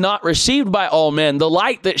men is not received by all men. The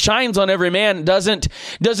light that shines on every man doesn't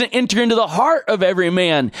enter into the heart of every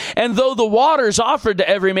man. And though the water is offered to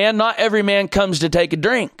every man, not every man comes to take a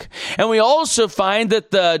drink. And we also find that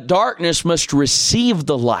the darkness must receive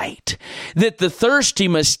the light, that the thirsty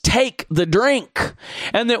must take the drink,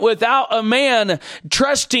 and that without a man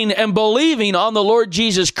trusting and believing on the Lord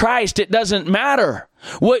Jesus Christ, it doesn't matter.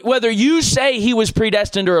 Whether you say he was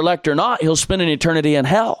predestined or elect or not, he'll spend an eternity in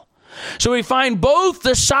hell. So we find both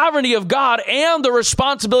the sovereignty of God and the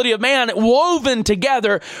responsibility of man woven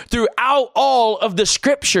together throughout all of the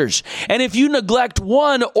scriptures. And if you neglect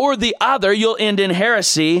one or the other, you'll end in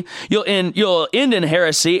heresy. You'll end in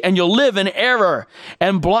heresy, and you'll live in error.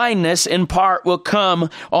 And blindness in part will come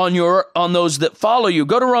on those that follow you.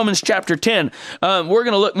 Go to Romans chapter 10. We're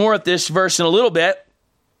going to look more at this verse in a little bit.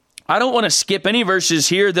 I don't want to skip any verses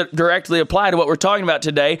here that directly apply to what we're talking about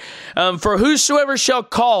today. For whosoever shall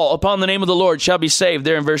call upon the name of the Lord shall be saved,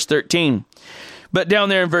 there in verse 13. But down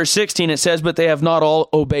there in verse 16 it says, but they have not all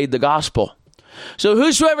obeyed the gospel. So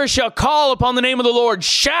whosoever shall call upon the name of the Lord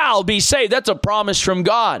shall be saved. That's a promise from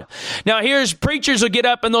God. Now here's preachers will get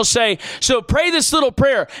up and they'll say, so pray this little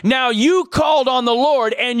prayer. Now you called on the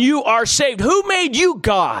Lord and you are saved. Who made you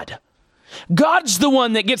God? God's the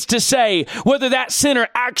one that gets to say whether that sinner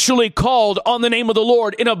actually called on the name of the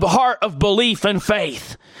Lord in a heart of belief and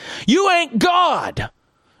faith. You ain't God.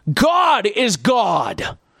 God is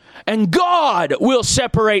God. And God will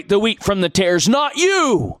separate the wheat from the tares, not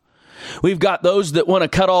you. We've got those that want to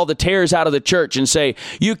cut all the tares out of the church and say,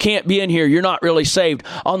 you can't be in here, you're not really saved.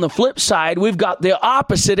 On the flip side, we've got the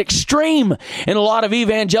opposite extreme in a lot of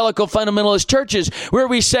evangelical fundamentalist churches where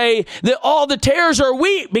we say that all the tares are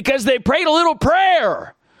wheat because they prayed a little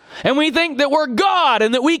prayer. And we think that we're God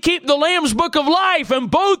and that we keep the Lamb's Book of Life, and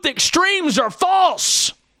both extremes are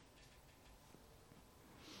false.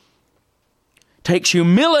 Takes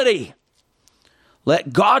humility.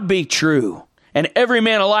 Let God be true and every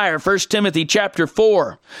man a liar. 1 Timothy chapter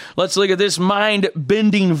 4. Let's look at this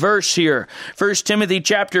mind-bending verse here. 1 Timothy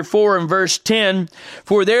chapter 4 and verse 10.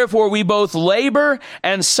 For therefore we both labor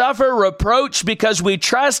and suffer reproach because we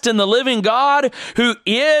trust in the living God, who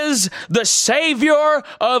is the Savior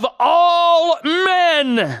of all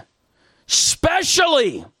men,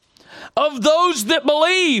 especially of those that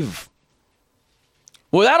believe.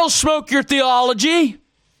 Well, that'll smoke your theology.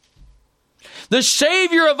 The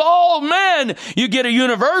Savior of all men. You get a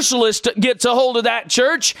universalist gets a hold of that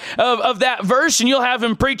church, of that verse, and you'll have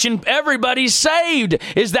him preaching everybody's saved.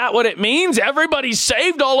 Is that what it means? Everybody's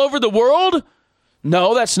saved all over the world?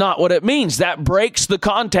 No, that's not what it means. That breaks the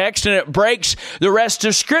context and it breaks the rest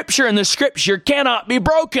of Scripture, and the Scripture cannot be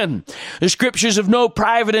broken. The Scriptures have no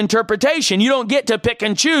private interpretation. You don't get to pick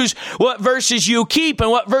and choose what verses you keep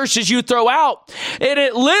and what verses you throw out. And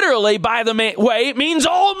it literally, by the way, means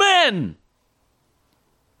all men.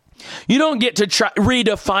 You don't get to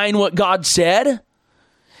redefine what God said.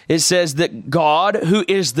 It says that God, who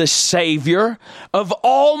is the Savior of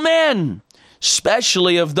all men,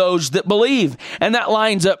 especially of those that believe. And that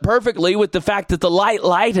lines up perfectly with the fact that the light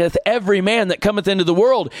lighteth every man that cometh into the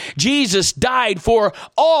world. Jesus died for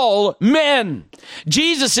all men.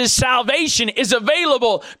 Jesus' salvation is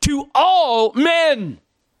available to all men,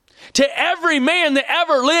 to every man that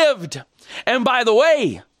ever lived. And by the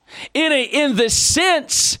way, in the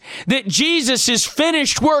sense that Jesus'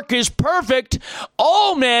 finished work is perfect,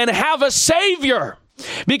 all men have a Savior.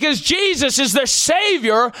 Because Jesus is the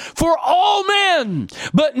Savior for all men.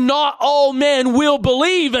 But not all men will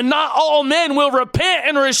believe, and not all men will repent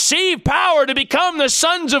and receive power to become the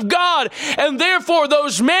sons of God. And therefore,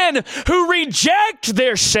 those men who reject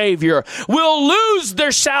their Savior will lose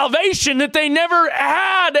their salvation that they never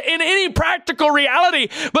had in any practical reality,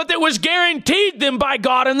 but that was guaranteed them by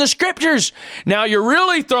God in the Scriptures. Now you're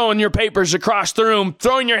really throwing your papers across the room,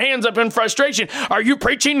 throwing your hands up in frustration. Are you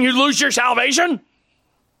preaching you lose your salvation?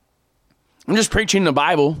 I'm just preaching the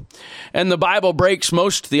Bible, and the Bible breaks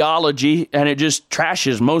most theology, and it just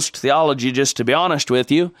trashes most theology, just to be honest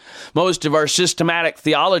with you. Most of our systematic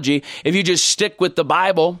theology, if you just stick with the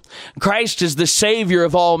Bible, Christ is the Savior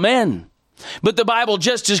of all men. But the Bible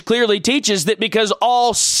just as clearly teaches that because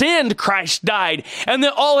all sinned, Christ died, and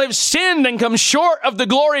that all have sinned and come short of the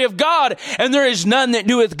glory of God, and there is none that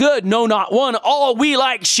doeth good, no, not one. All we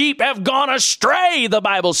like sheep have gone astray, the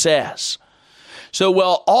Bible says. So,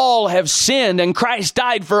 well, all have sinned, and Christ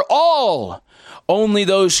died for all. Only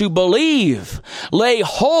those who believe lay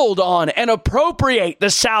hold on and appropriate the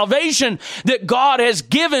salvation that God has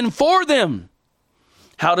given for them.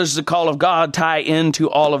 How does the call of God tie into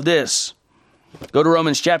all of this? Go to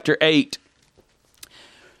Romans chapter 8.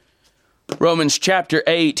 Romans chapter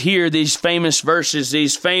 8, here, these famous verses,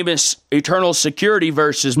 these famous eternal security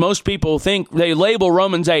verses. Most people think they label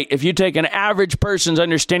Romans 8. If you take an average person's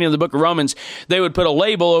understanding of the book of Romans, they would put a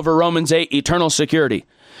label over Romans 8, eternal security.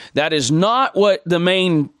 That is not what the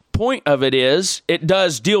main point of it is. It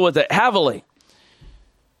does deal with it heavily.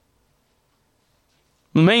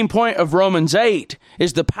 The main point of Romans 8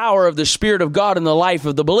 is the power of the Spirit of God in the life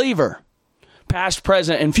of the believer, past,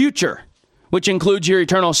 present, and future, which includes your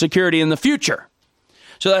eternal security in the future.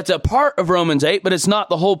 So that's a part of Romans 8, but it's not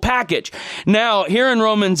the whole package. Now, here in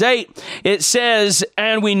Romans 8, it says,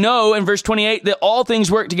 and we know in verse 28 that all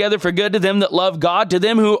things work together for good to them that love God, to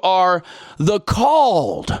them who are the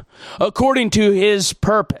called according to his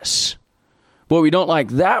purpose. Well, we don't like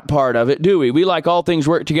that part of it, do we? We like all things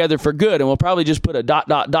work together for good, and we'll probably just put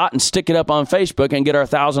a ... and stick it up on Facebook and get our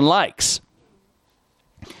 1,000 likes.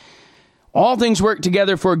 All things work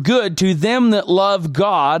together for good to them that love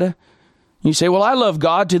God. You say, well, I love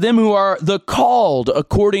God. To them who are the called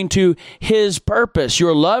according to his purpose.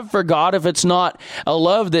 Your love for God, if it's not a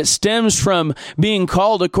love that stems from being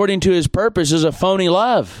called according to his purpose, is a phony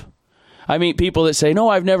love. I meet people that say, no,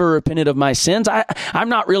 I've never repented of my sins. I'm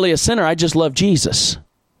not really a sinner. I just love Jesus.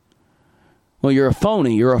 Well, you're a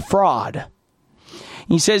phony. You're a fraud.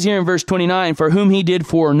 He says here in verse 29, for whom he did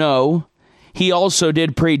foreknow, he also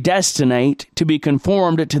did predestinate to be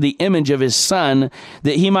conformed to the image of his Son,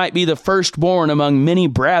 that he might be the firstborn among many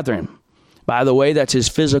brethren. By the way, that's his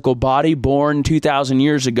physical body, born 2,000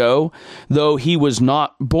 years ago, though he was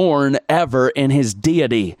not born ever in his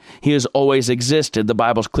deity. He has always existed. The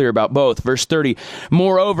Bible's clear about both. Verse 30,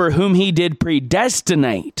 moreover, whom he did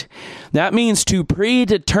predestinate. That means to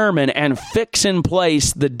predetermine and fix in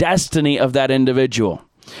place the destiny of that individual.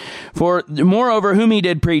 For moreover, whom he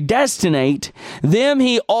did predestinate, them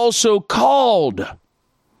he also called.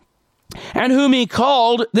 And whom he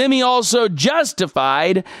called, them he also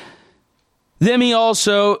justified.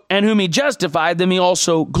 And whom he justified, them he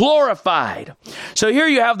also glorified. So here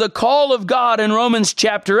you have the call of God in Romans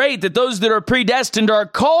chapter 8, that those that are predestined are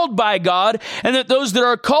called by God, and that those that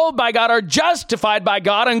are called by God are justified by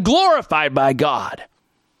God and glorified by God.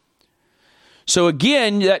 So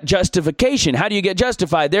again, that justification. How do you get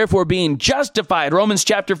justified? Therefore, being justified. Romans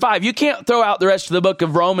chapter 5. You can't throw out the rest of the book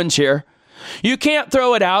of Romans here. You can't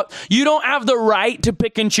throw it out. You don't have the right to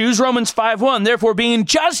pick and choose. Romans 5:1. Therefore, being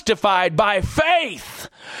justified by faith,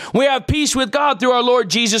 we have peace with God through our Lord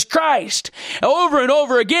Jesus Christ. Over and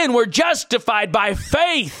over again, we're justified by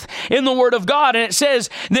faith in the Word of God. And it says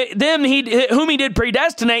that whom he did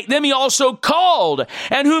predestinate, them he also called.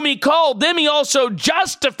 And whom he called, them he also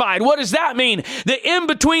justified. What does that mean? That in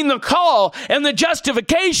between the call and the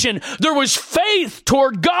justification, there was faith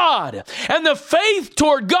toward God. And the faith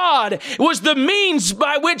toward God was the means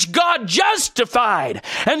by which God justified.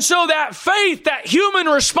 And so that faith, that human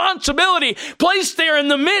responsibility placed there in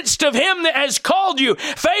the midst of him that has called you,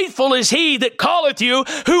 faithful is he that calleth you,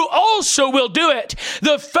 who also will do it.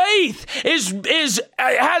 The faith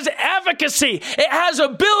has efficacy. It has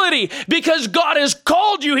ability because God has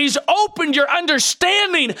called you. He's opened your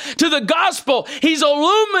understanding to the gospel. He's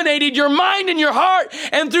illuminated your mind and your heart.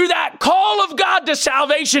 And through that call of God to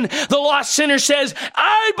salvation, the lost sinner says,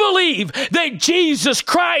 I believe that Jesus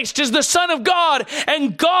Christ is the Son of God,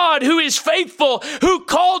 and God, who is faithful, who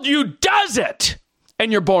called you, does it.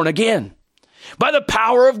 And you're born again by the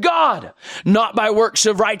power of God, not by works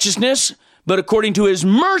of righteousness, but according to his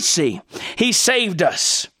mercy, he saved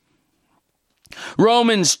us.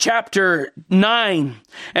 Romans chapter 9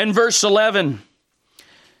 and verse 11.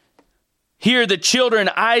 Here the children,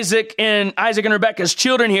 Isaac and Rebekah's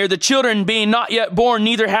children here, the children being not yet born,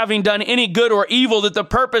 neither having done any good or evil, that the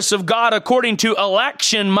purpose of God according to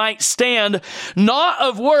election might stand, not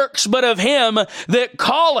of works, but of him that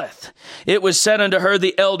calleth. It was said unto her,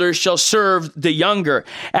 the elders shall serve the younger.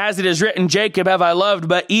 As it is written, Jacob have I loved,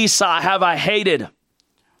 but Esau have I hated.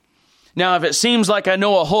 Now, if it seems like I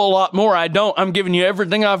know a whole lot more, I don't. I'm giving you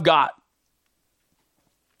everything I've got.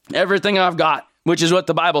 Everything I've got, which is what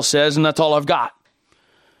the Bible says, and that's all I've got.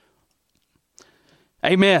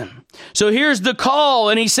 Amen. So here's the call,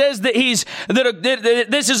 and he says that that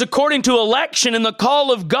this is according to election and the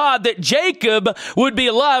call of God, that Jacob would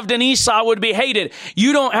be loved and Esau would be hated.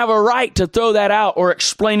 You don't have a right to throw that out or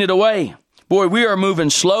explain it away. Boy, we are moving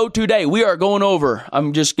slow today. We are going over.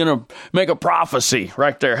 I'm just going to make a prophecy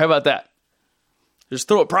right there. How about that? Just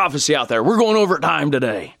throw a prophecy out there. We're going over time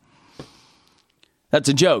today. That's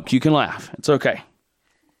a joke. You can laugh. It's okay.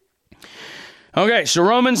 Okay, so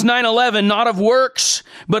Romans 9:11, not of works,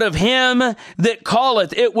 but of him that calleth.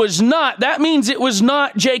 That means it was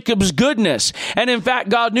not Jacob's goodness. And in fact,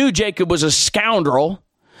 God knew Jacob was a scoundrel.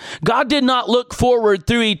 God did not look forward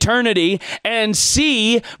through eternity and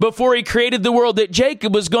see before he created the world that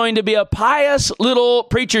Jacob was going to be a pious little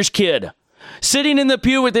preacher's kid, sitting in the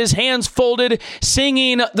pew with his hands folded,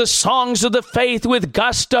 singing the songs of the faith with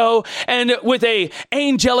gusto and with a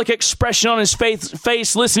angelic expression on his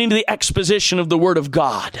face, listening to the exposition of the Word of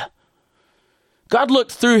God. God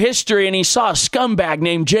looked through history and he saw a scumbag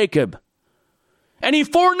named Jacob, and he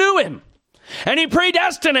foreknew him. And he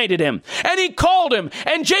predestinated him, and he called him,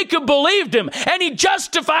 and Jacob believed him, and he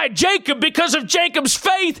justified Jacob because of Jacob's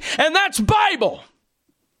faith, and that's Bible.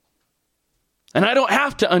 And I don't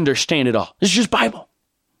have to understand it all. It's just Bible.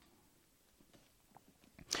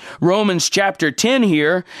 Romans chapter 10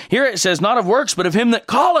 here it says, not of works, but of him that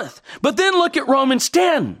calleth. But then look at Romans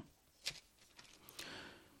 10.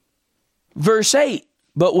 Verse 8.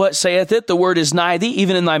 But what saith it? The word is nigh thee,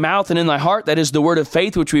 even in thy mouth and in thy heart. That is the word of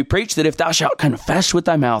faith which we preach, that if thou shalt confess with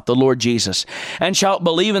thy mouth the Lord Jesus, and shalt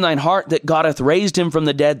believe in thine heart that God hath raised him from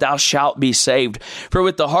the dead, thou shalt be saved. For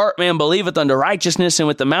with the heart man believeth unto righteousness, and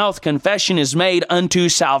with the mouth confession is made unto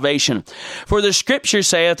salvation. For the scripture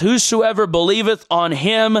saith, whosoever believeth on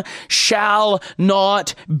him shall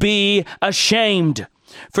not be ashamed.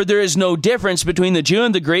 For there is no difference between the Jew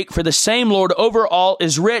and the Greek, for the same Lord over all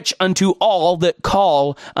is rich unto all that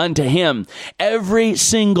call unto him. Every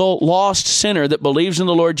single lost sinner that believes in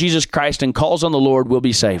the Lord Jesus Christ and calls on the Lord will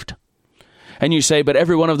be saved. And you say, but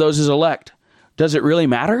every one of those is elect. Does it really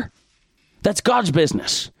matter? That's God's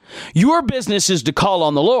business. Your business is to call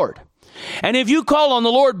on the Lord. And if you call on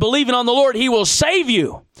the Lord, believing on the Lord, he will save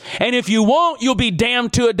you. And if you won't, you'll be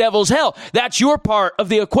damned to a devil's hell. That's your part of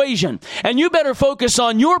the equation. And you better focus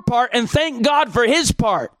on your part and thank God for his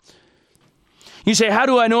part. You say, how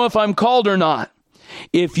do I know if I'm called or not?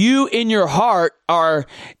 If you in your heart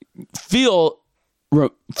feel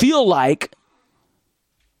like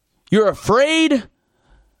you're afraid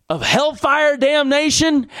of hellfire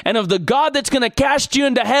damnation and of the God that's going to cast you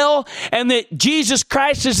into hell, and that Jesus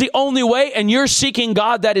Christ is the only way, and you're seeking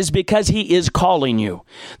God, that is because he is calling you.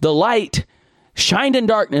 The light shined in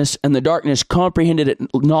darkness, and the darkness comprehended it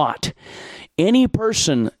not. Any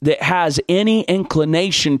person that has any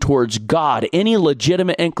inclination towards God, any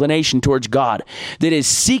legitimate inclination towards God, that is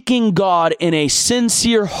seeking God in a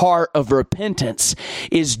sincere heart of repentance,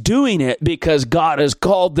 is doing it because God has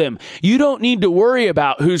called them. You don't need to worry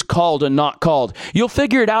about who's called and not called. You'll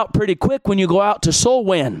figure it out pretty quick when you go out to soul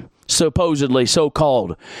win, supposedly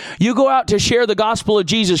so-called. You go out to share the gospel of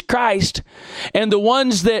Jesus Christ, and the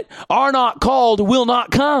ones that are not called will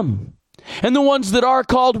not come. And the ones that are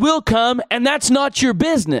called will come, and that's not your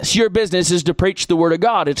business. Your business is to preach the word of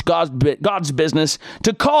God. It's God's business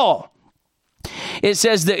to call. It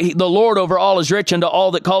says that the Lord over all is rich unto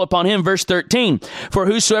all that call upon him. Verse 13, for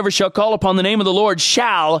whosoever shall call upon the name of the Lord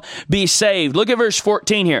shall be saved. Look at verse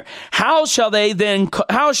 14 here. How then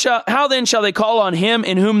shall they call on him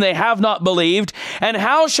in whom they have not believed? And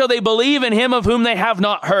how shall they believe in him of whom they have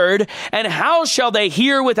not heard? And how shall they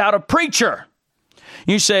hear without a preacher?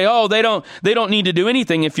 You say, oh, they don't need to do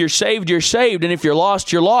anything. If you're saved, you're saved. And if you're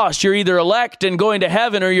lost, you're lost. You're either elect and going to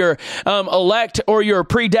heaven, or you're elect or you're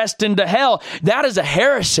predestined to hell. That is a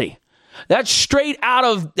heresy. That's straight out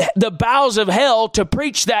of the bowels of hell to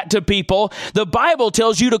preach that to people. The Bible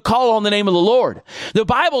tells you to call on the name of the Lord. The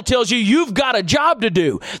Bible tells you you've got a job to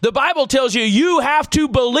do. The Bible tells you you have to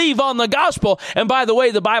believe on the gospel. And by the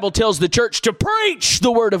way, the Bible tells the church to preach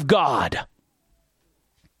the word of God.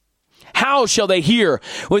 How shall they hear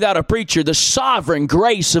without a preacher? The sovereign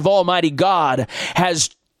grace of Almighty God has,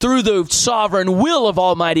 through the sovereign will of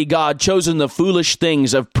Almighty God, chosen the foolish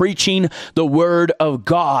things of preaching the word of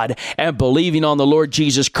God and believing on the Lord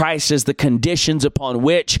Jesus Christ as the conditions upon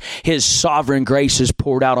which his sovereign grace is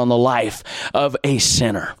poured out on the life of a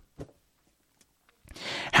sinner.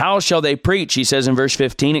 How shall they preach, he says in verse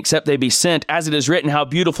 15, except they be sent? As it is written, how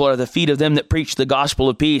beautiful are the feet of them that preach the gospel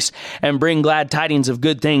of peace and bring glad tidings of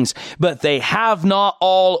good things. But they have not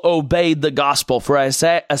all obeyed the gospel. For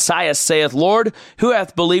Isaiah saith, Lord, who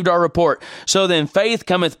hath believed our report? So then faith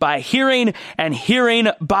cometh by hearing, and hearing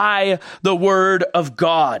by the word of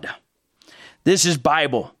God. This is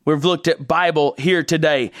Bible. We've looked at Bible here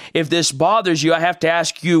today. If this bothers you, I have to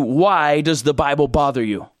ask you, why does the Bible bother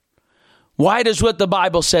you? Why does what the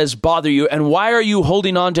Bible says bother you? And why are you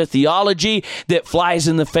holding on to theology that flies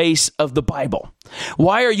in the face of the Bible?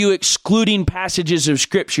 Why are you excluding passages of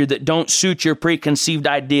Scripture that don't suit your preconceived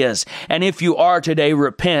ideas? And if you are today,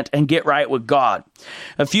 repent and get right with God.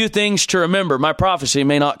 A few things to remember. My prophecy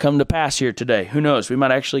may not come to pass here today. Who knows? We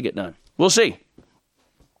might actually get done. We'll see.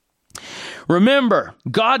 Remember,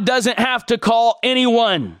 God doesn't have to call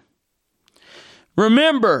anyone.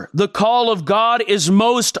 Remember, the call of God is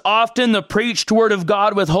most often the preached word of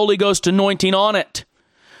God with Holy Ghost anointing on it.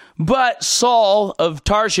 But Saul of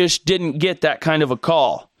Tarshish didn't get that kind of a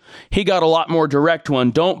call. He got a lot more direct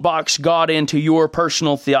one. Don't box God into your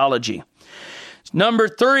personal theology. Number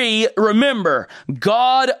 3, remember,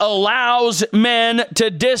 God allows men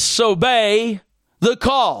to disobey the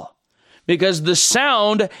call, because the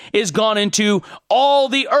sound is gone into all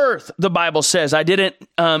the earth, the Bible says. I didn't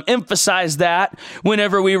emphasize that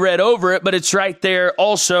whenever we read over it, but it's right there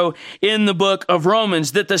also in the book of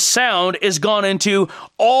Romans, that the sound is gone into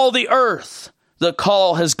all the earth. The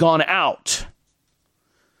call has gone out.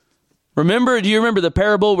 Do you remember the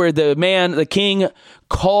parable where the king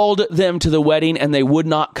called them to the wedding and they would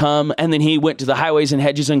not come, and then he went to the highways and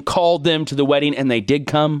hedges and called them to the wedding and they did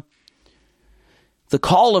come? The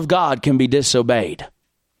call of God can be disobeyed.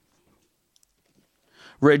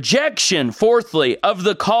 Rejection, fourthly, of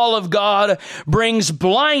the call of God brings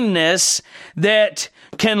blindness that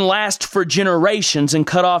can last for generations and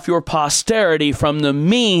cut off your posterity from the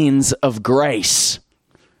means of grace.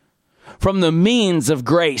 From the means of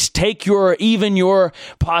grace. Take even your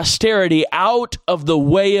posterity out of the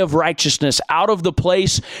way of righteousness, out of the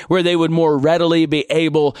place where they would more readily be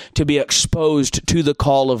able to be exposed to the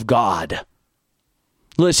call of God.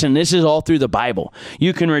 Listen, this is all through the Bible.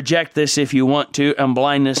 You can reject this if you want to, and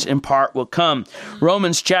blindness in part will come.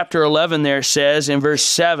 Romans chapter 11 there says in verse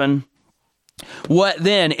 7, what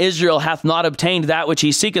then? Israel hath not obtained that which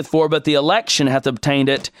he seeketh for, but the election hath obtained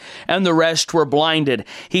it, and the rest were blinded.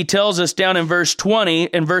 He tells us down in verse 20,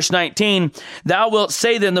 in verse 19, thou wilt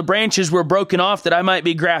say then the branches were broken off that I might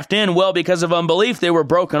be grafted in. Well, because of unbelief they were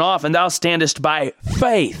broken off, and thou standest by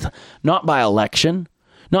faith, not by election.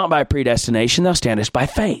 Not by predestination, thou standest by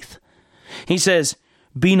faith. He says,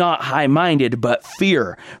 be not high-minded, but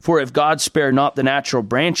fear. For if God spare not the natural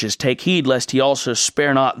branches, take heed lest he also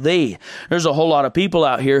spare not thee. There's a whole lot of people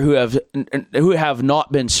out here who have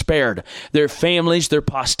not been spared. Their families, their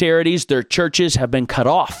posterities, their churches have been cut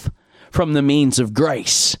off from the means of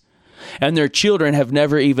grace. And their children have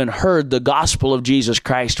never even heard the gospel of Jesus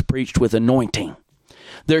Christ preached with anointing.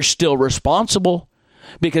 They're still responsible,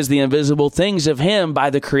 because the invisible things of him by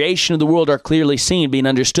the creation of the world are clearly seen, being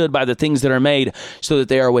understood by the things that are made, so that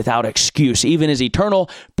they are without excuse, even his eternal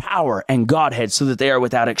power and Godhead, so that they are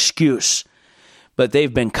without excuse. But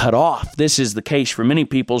they've been cut off. This is the case for many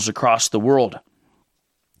peoples across the world.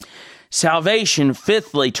 Salvation,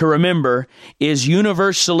 fifthly, to remember, is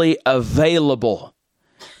universally available.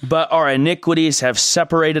 But our iniquities have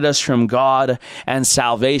separated us from God, and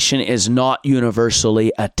salvation is not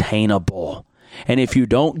universally attainable. And if you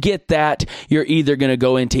don't get that, you're either going to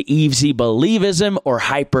go into easy believism or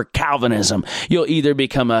hyper-Calvinism. You'll either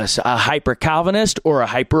become a hyper-Calvinist or a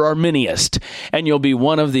hyper-Arminianist. And you'll be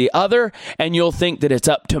one of the other, and you'll think that it's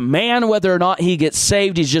up to man whether or not he gets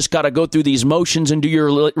saved. He's just got to go through these motions and do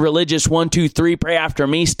your religious 1, 2, 3, pray after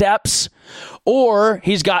me steps. Or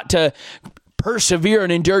he's got to persevere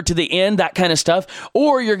and endure to the end, that kind of stuff.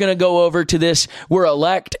 Or you're going to go over to this, we're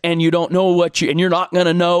elect, and you don't know and you're not going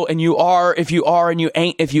to know, and you are if you are, and you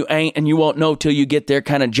ain't if you ain't, and you won't know till you get there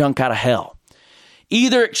kind of junk out of hell.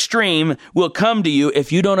 Either extreme will come to you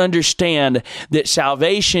if you don't understand that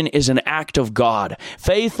salvation is an act of God.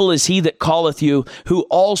 Faithful is he that calleth you, who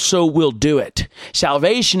also will do it.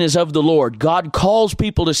 Salvation is of the Lord. God calls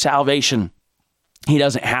people to salvation. He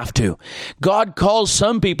doesn't have to. God calls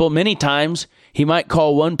some people many times. He might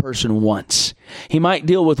call one person once. He might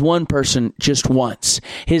deal with one person just once.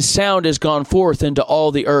 His sound has gone forth into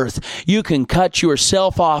all the earth. You can cut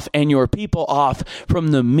yourself off and your people off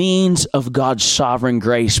from the means of God's sovereign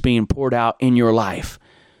grace being poured out in your life.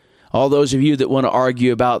 All those of you that want to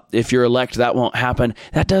argue about if you're elect, that won't happen,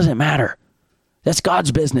 that doesn't matter. That's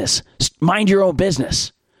God's business. Mind your own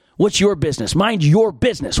business. What's your business? Mind your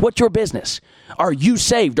business. What's your business? Are you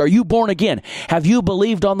saved? Are you born again? Have you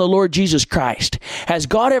believed on the Lord Jesus Christ? Has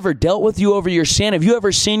God ever dealt with you over your sin? Have you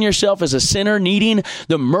ever seen yourself as a sinner needing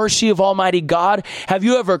the mercy of Almighty God? Have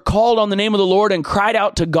you ever called on the name of the Lord and cried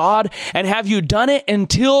out to God? And have you done it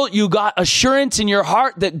until you got assurance in your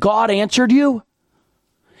heart that God answered you?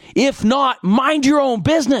 If not, mind your own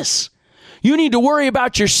business. You need to worry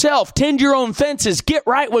about yourself. Tend your own fences. Get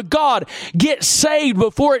right with God. Get saved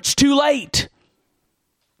before it's too late.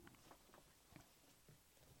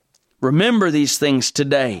 Remember these things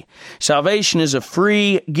today. Salvation is a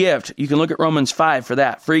free gift. You can look at Romans 5 for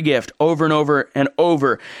that. Free gift over and over and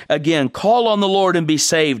over again. Call on the Lord and be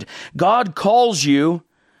saved. God calls you,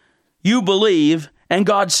 you believe, and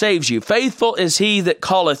God saves you. Faithful is he that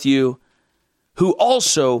calleth you, who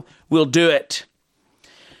also will do it.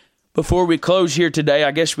 Before we close here today,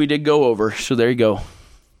 I guess we did go over, so there you go.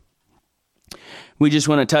 We just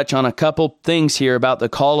want to touch on a couple things here about the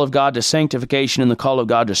call of God to sanctification and the call of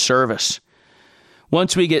God to service.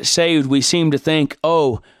 Once we get saved, we seem to think,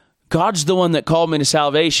 oh, God's the one that called me to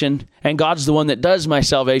salvation, and God's the one that does my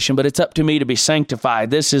salvation, but it's up to me to be sanctified.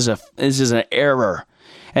 This is an error,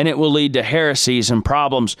 and it will lead to heresies and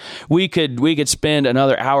problems. We could spend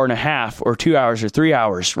another hour and a half or 2 hours or 3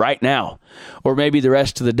 hours right now, or maybe the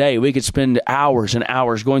rest of the day. We could spend hours and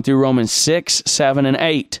hours going through Romans 6, 7, and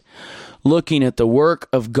 8, looking at the work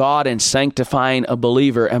of God in sanctifying a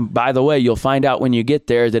believer. And by the way, you'll find out when you get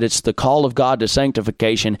there that it's the call of God to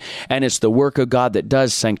sanctification, and it's the work of God that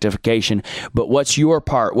does sanctification. But what's your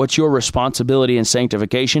part? What's your responsibility in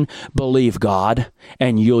sanctification? Believe God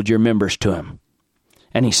and yield your members to Him,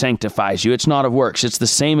 and He sanctifies you. It's not of works. It's the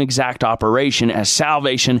same exact operation as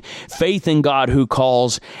salvation, faith in God who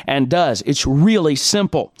calls and does. It's really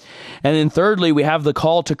simple. And then thirdly, we have the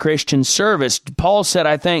call to Christian service. Paul said,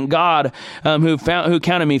 I thank God who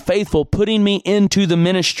counted me faithful, putting me into the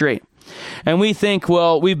ministry. And we think,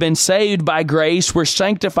 well, we've been saved by grace, we're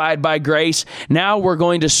sanctified by grace, now we're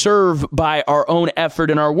going to serve by our own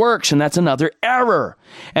effort and our works, and that's another error.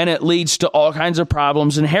 And it leads to all kinds of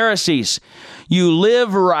problems and heresies. You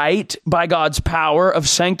live right by God's power of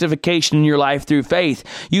sanctification in your life through faith.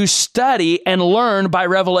 You study and learn by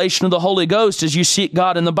revelation of the Holy Ghost as you seek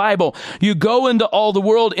God in the Bible. You go into all the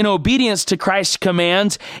world in obedience to Christ's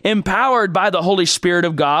commands, empowered by the Holy Spirit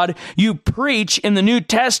of God. You preach in the New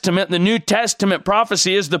Testament. The New Testament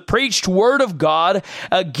prophecy is the preached Word of God,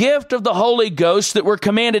 a gift of the Holy Ghost that we're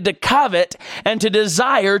commanded to covet and to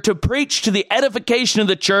desire to preach to the edification of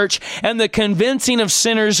the church and the convincing of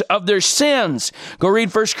sinners of their sins. Go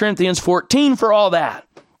read 1 Corinthians 14 for all that.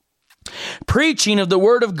 Preaching of the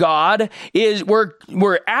Word of God is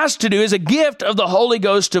we're asked to do is a gift of the Holy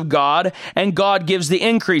Ghost of God, and God gives the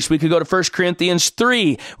increase. We could go to 1 Corinthians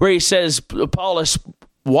 3, where he says, Apollos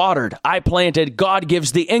watered, I planted, God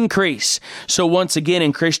gives the increase. So once again,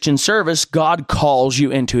 in Christian service, God calls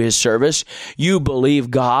you into His service. You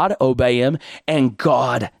believe God, obey Him, and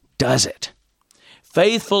God does it.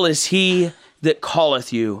 Faithful is he that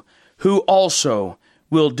calleth you, who also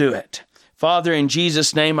will do it. Father, in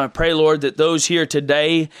Jesus' name, I pray, Lord, that those here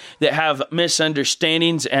today that have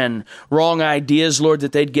misunderstandings and wrong ideas, Lord,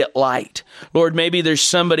 that they'd get light. Lord, maybe there's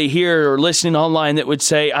somebody here or listening online that would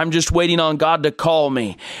say, I'm just waiting on God to call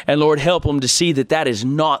me. And Lord, help them to see that that is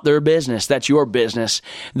not their business. That's your business.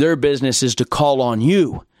 Their business is to call on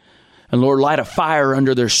you. And Lord, light a fire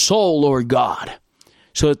under their soul, Lord God,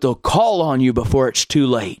 so that they'll call on you before it's too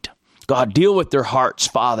late. God, deal with their hearts,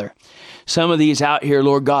 Father. Some of these out here,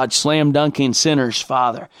 Lord God, slam dunking sinners,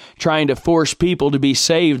 Father, trying to force people to be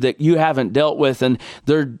saved that you haven't dealt with, and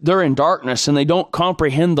they're in darkness and they don't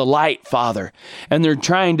comprehend the light, Father. And they're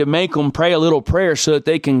trying to make them pray a little prayer so that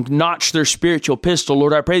they can notch their spiritual pistol.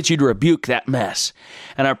 Lord, I pray that you'd rebuke that mess.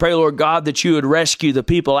 And I pray, Lord God, that you would rescue the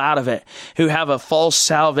people out of it who have a false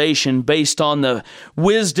salvation based on the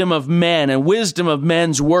wisdom of men and wisdom of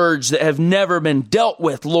men's words that have never been dealt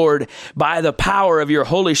with, Lord, by the power of your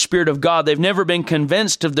Holy Spirit of God. God, they've never been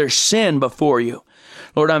convinced of their sin before you.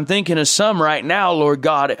 Lord, I'm thinking of some right now, Lord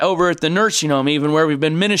God, over at the nursing home, even where we've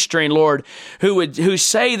been ministering, Lord, who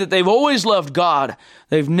say that they've always loved God.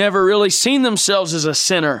 They've never really seen themselves as a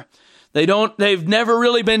sinner. They've never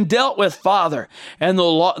really been dealt with, Father, and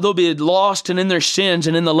they'll be lost and in their sins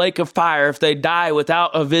and in the lake of fire if they die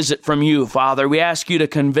without a visit from you, Father. We ask you to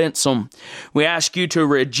convince them. We ask you to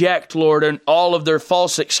reject, Lord, and all of their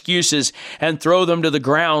false excuses and throw them to the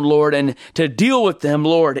ground, Lord, and to deal with them,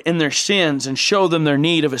 Lord, in their sins and show them their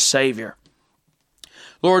need of a Savior.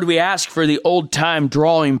 Lord, we ask for the old-time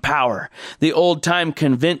drawing power, the old-time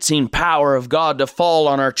convincing power of God to fall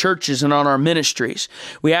on our churches and on our ministries.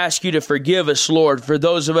 We ask you to forgive us, Lord, for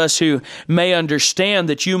those of us who may understand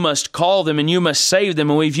that you must call them and you must save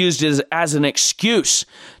them, and we've used it as an excuse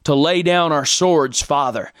to lay down our swords,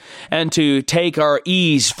 Father, and to take our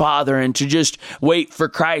ease, Father, and to just wait for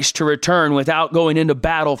Christ to return without going into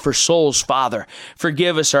battle for souls, Father.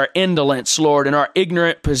 Forgive us our indolence, Lord, and our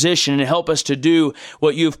ignorant position, and help us to do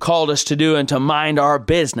what you've called us to do and to mind our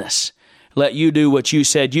business. Let you do what you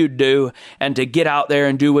said you'd do, and to get out there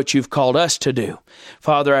and do what you've called us to do.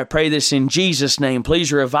 Father, I pray this in Jesus' name.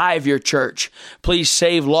 Please revive your church. Please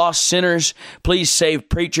save lost sinners. Please save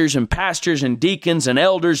preachers and pastors and deacons and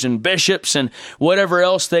elders and bishops and whatever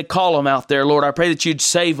else they call them out there, Lord. I pray that you'd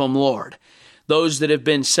save them, Lord. Those that have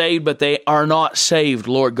been saved, but they are not saved,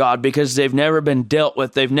 Lord God, because they've never been dealt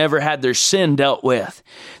with. They've never had their sin dealt with.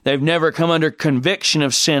 They've never come under conviction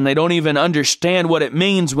of sin. They don't even understand what it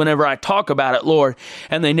means whenever I talk about it, Lord,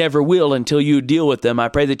 and they never will until you deal with them. I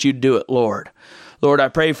pray that you do it, Lord. Lord, I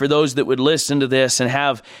pray for those that would listen to this and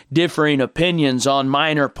have differing opinions on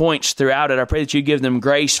minor points throughout it. I pray that you give them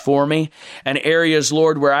grace for me, and areas,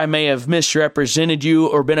 Lord, where I may have misrepresented you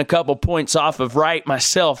or been a couple points off of right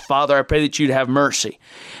myself, Father, I pray that you'd have mercy.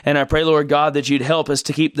 And I pray, Lord God, that you'd help us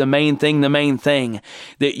to keep the main thing,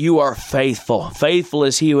 that you are faithful. Faithful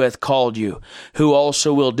is he who hath called you, who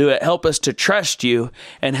also will do it. Help us to trust you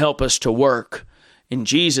and help us to work. In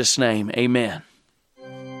Jesus' name, amen.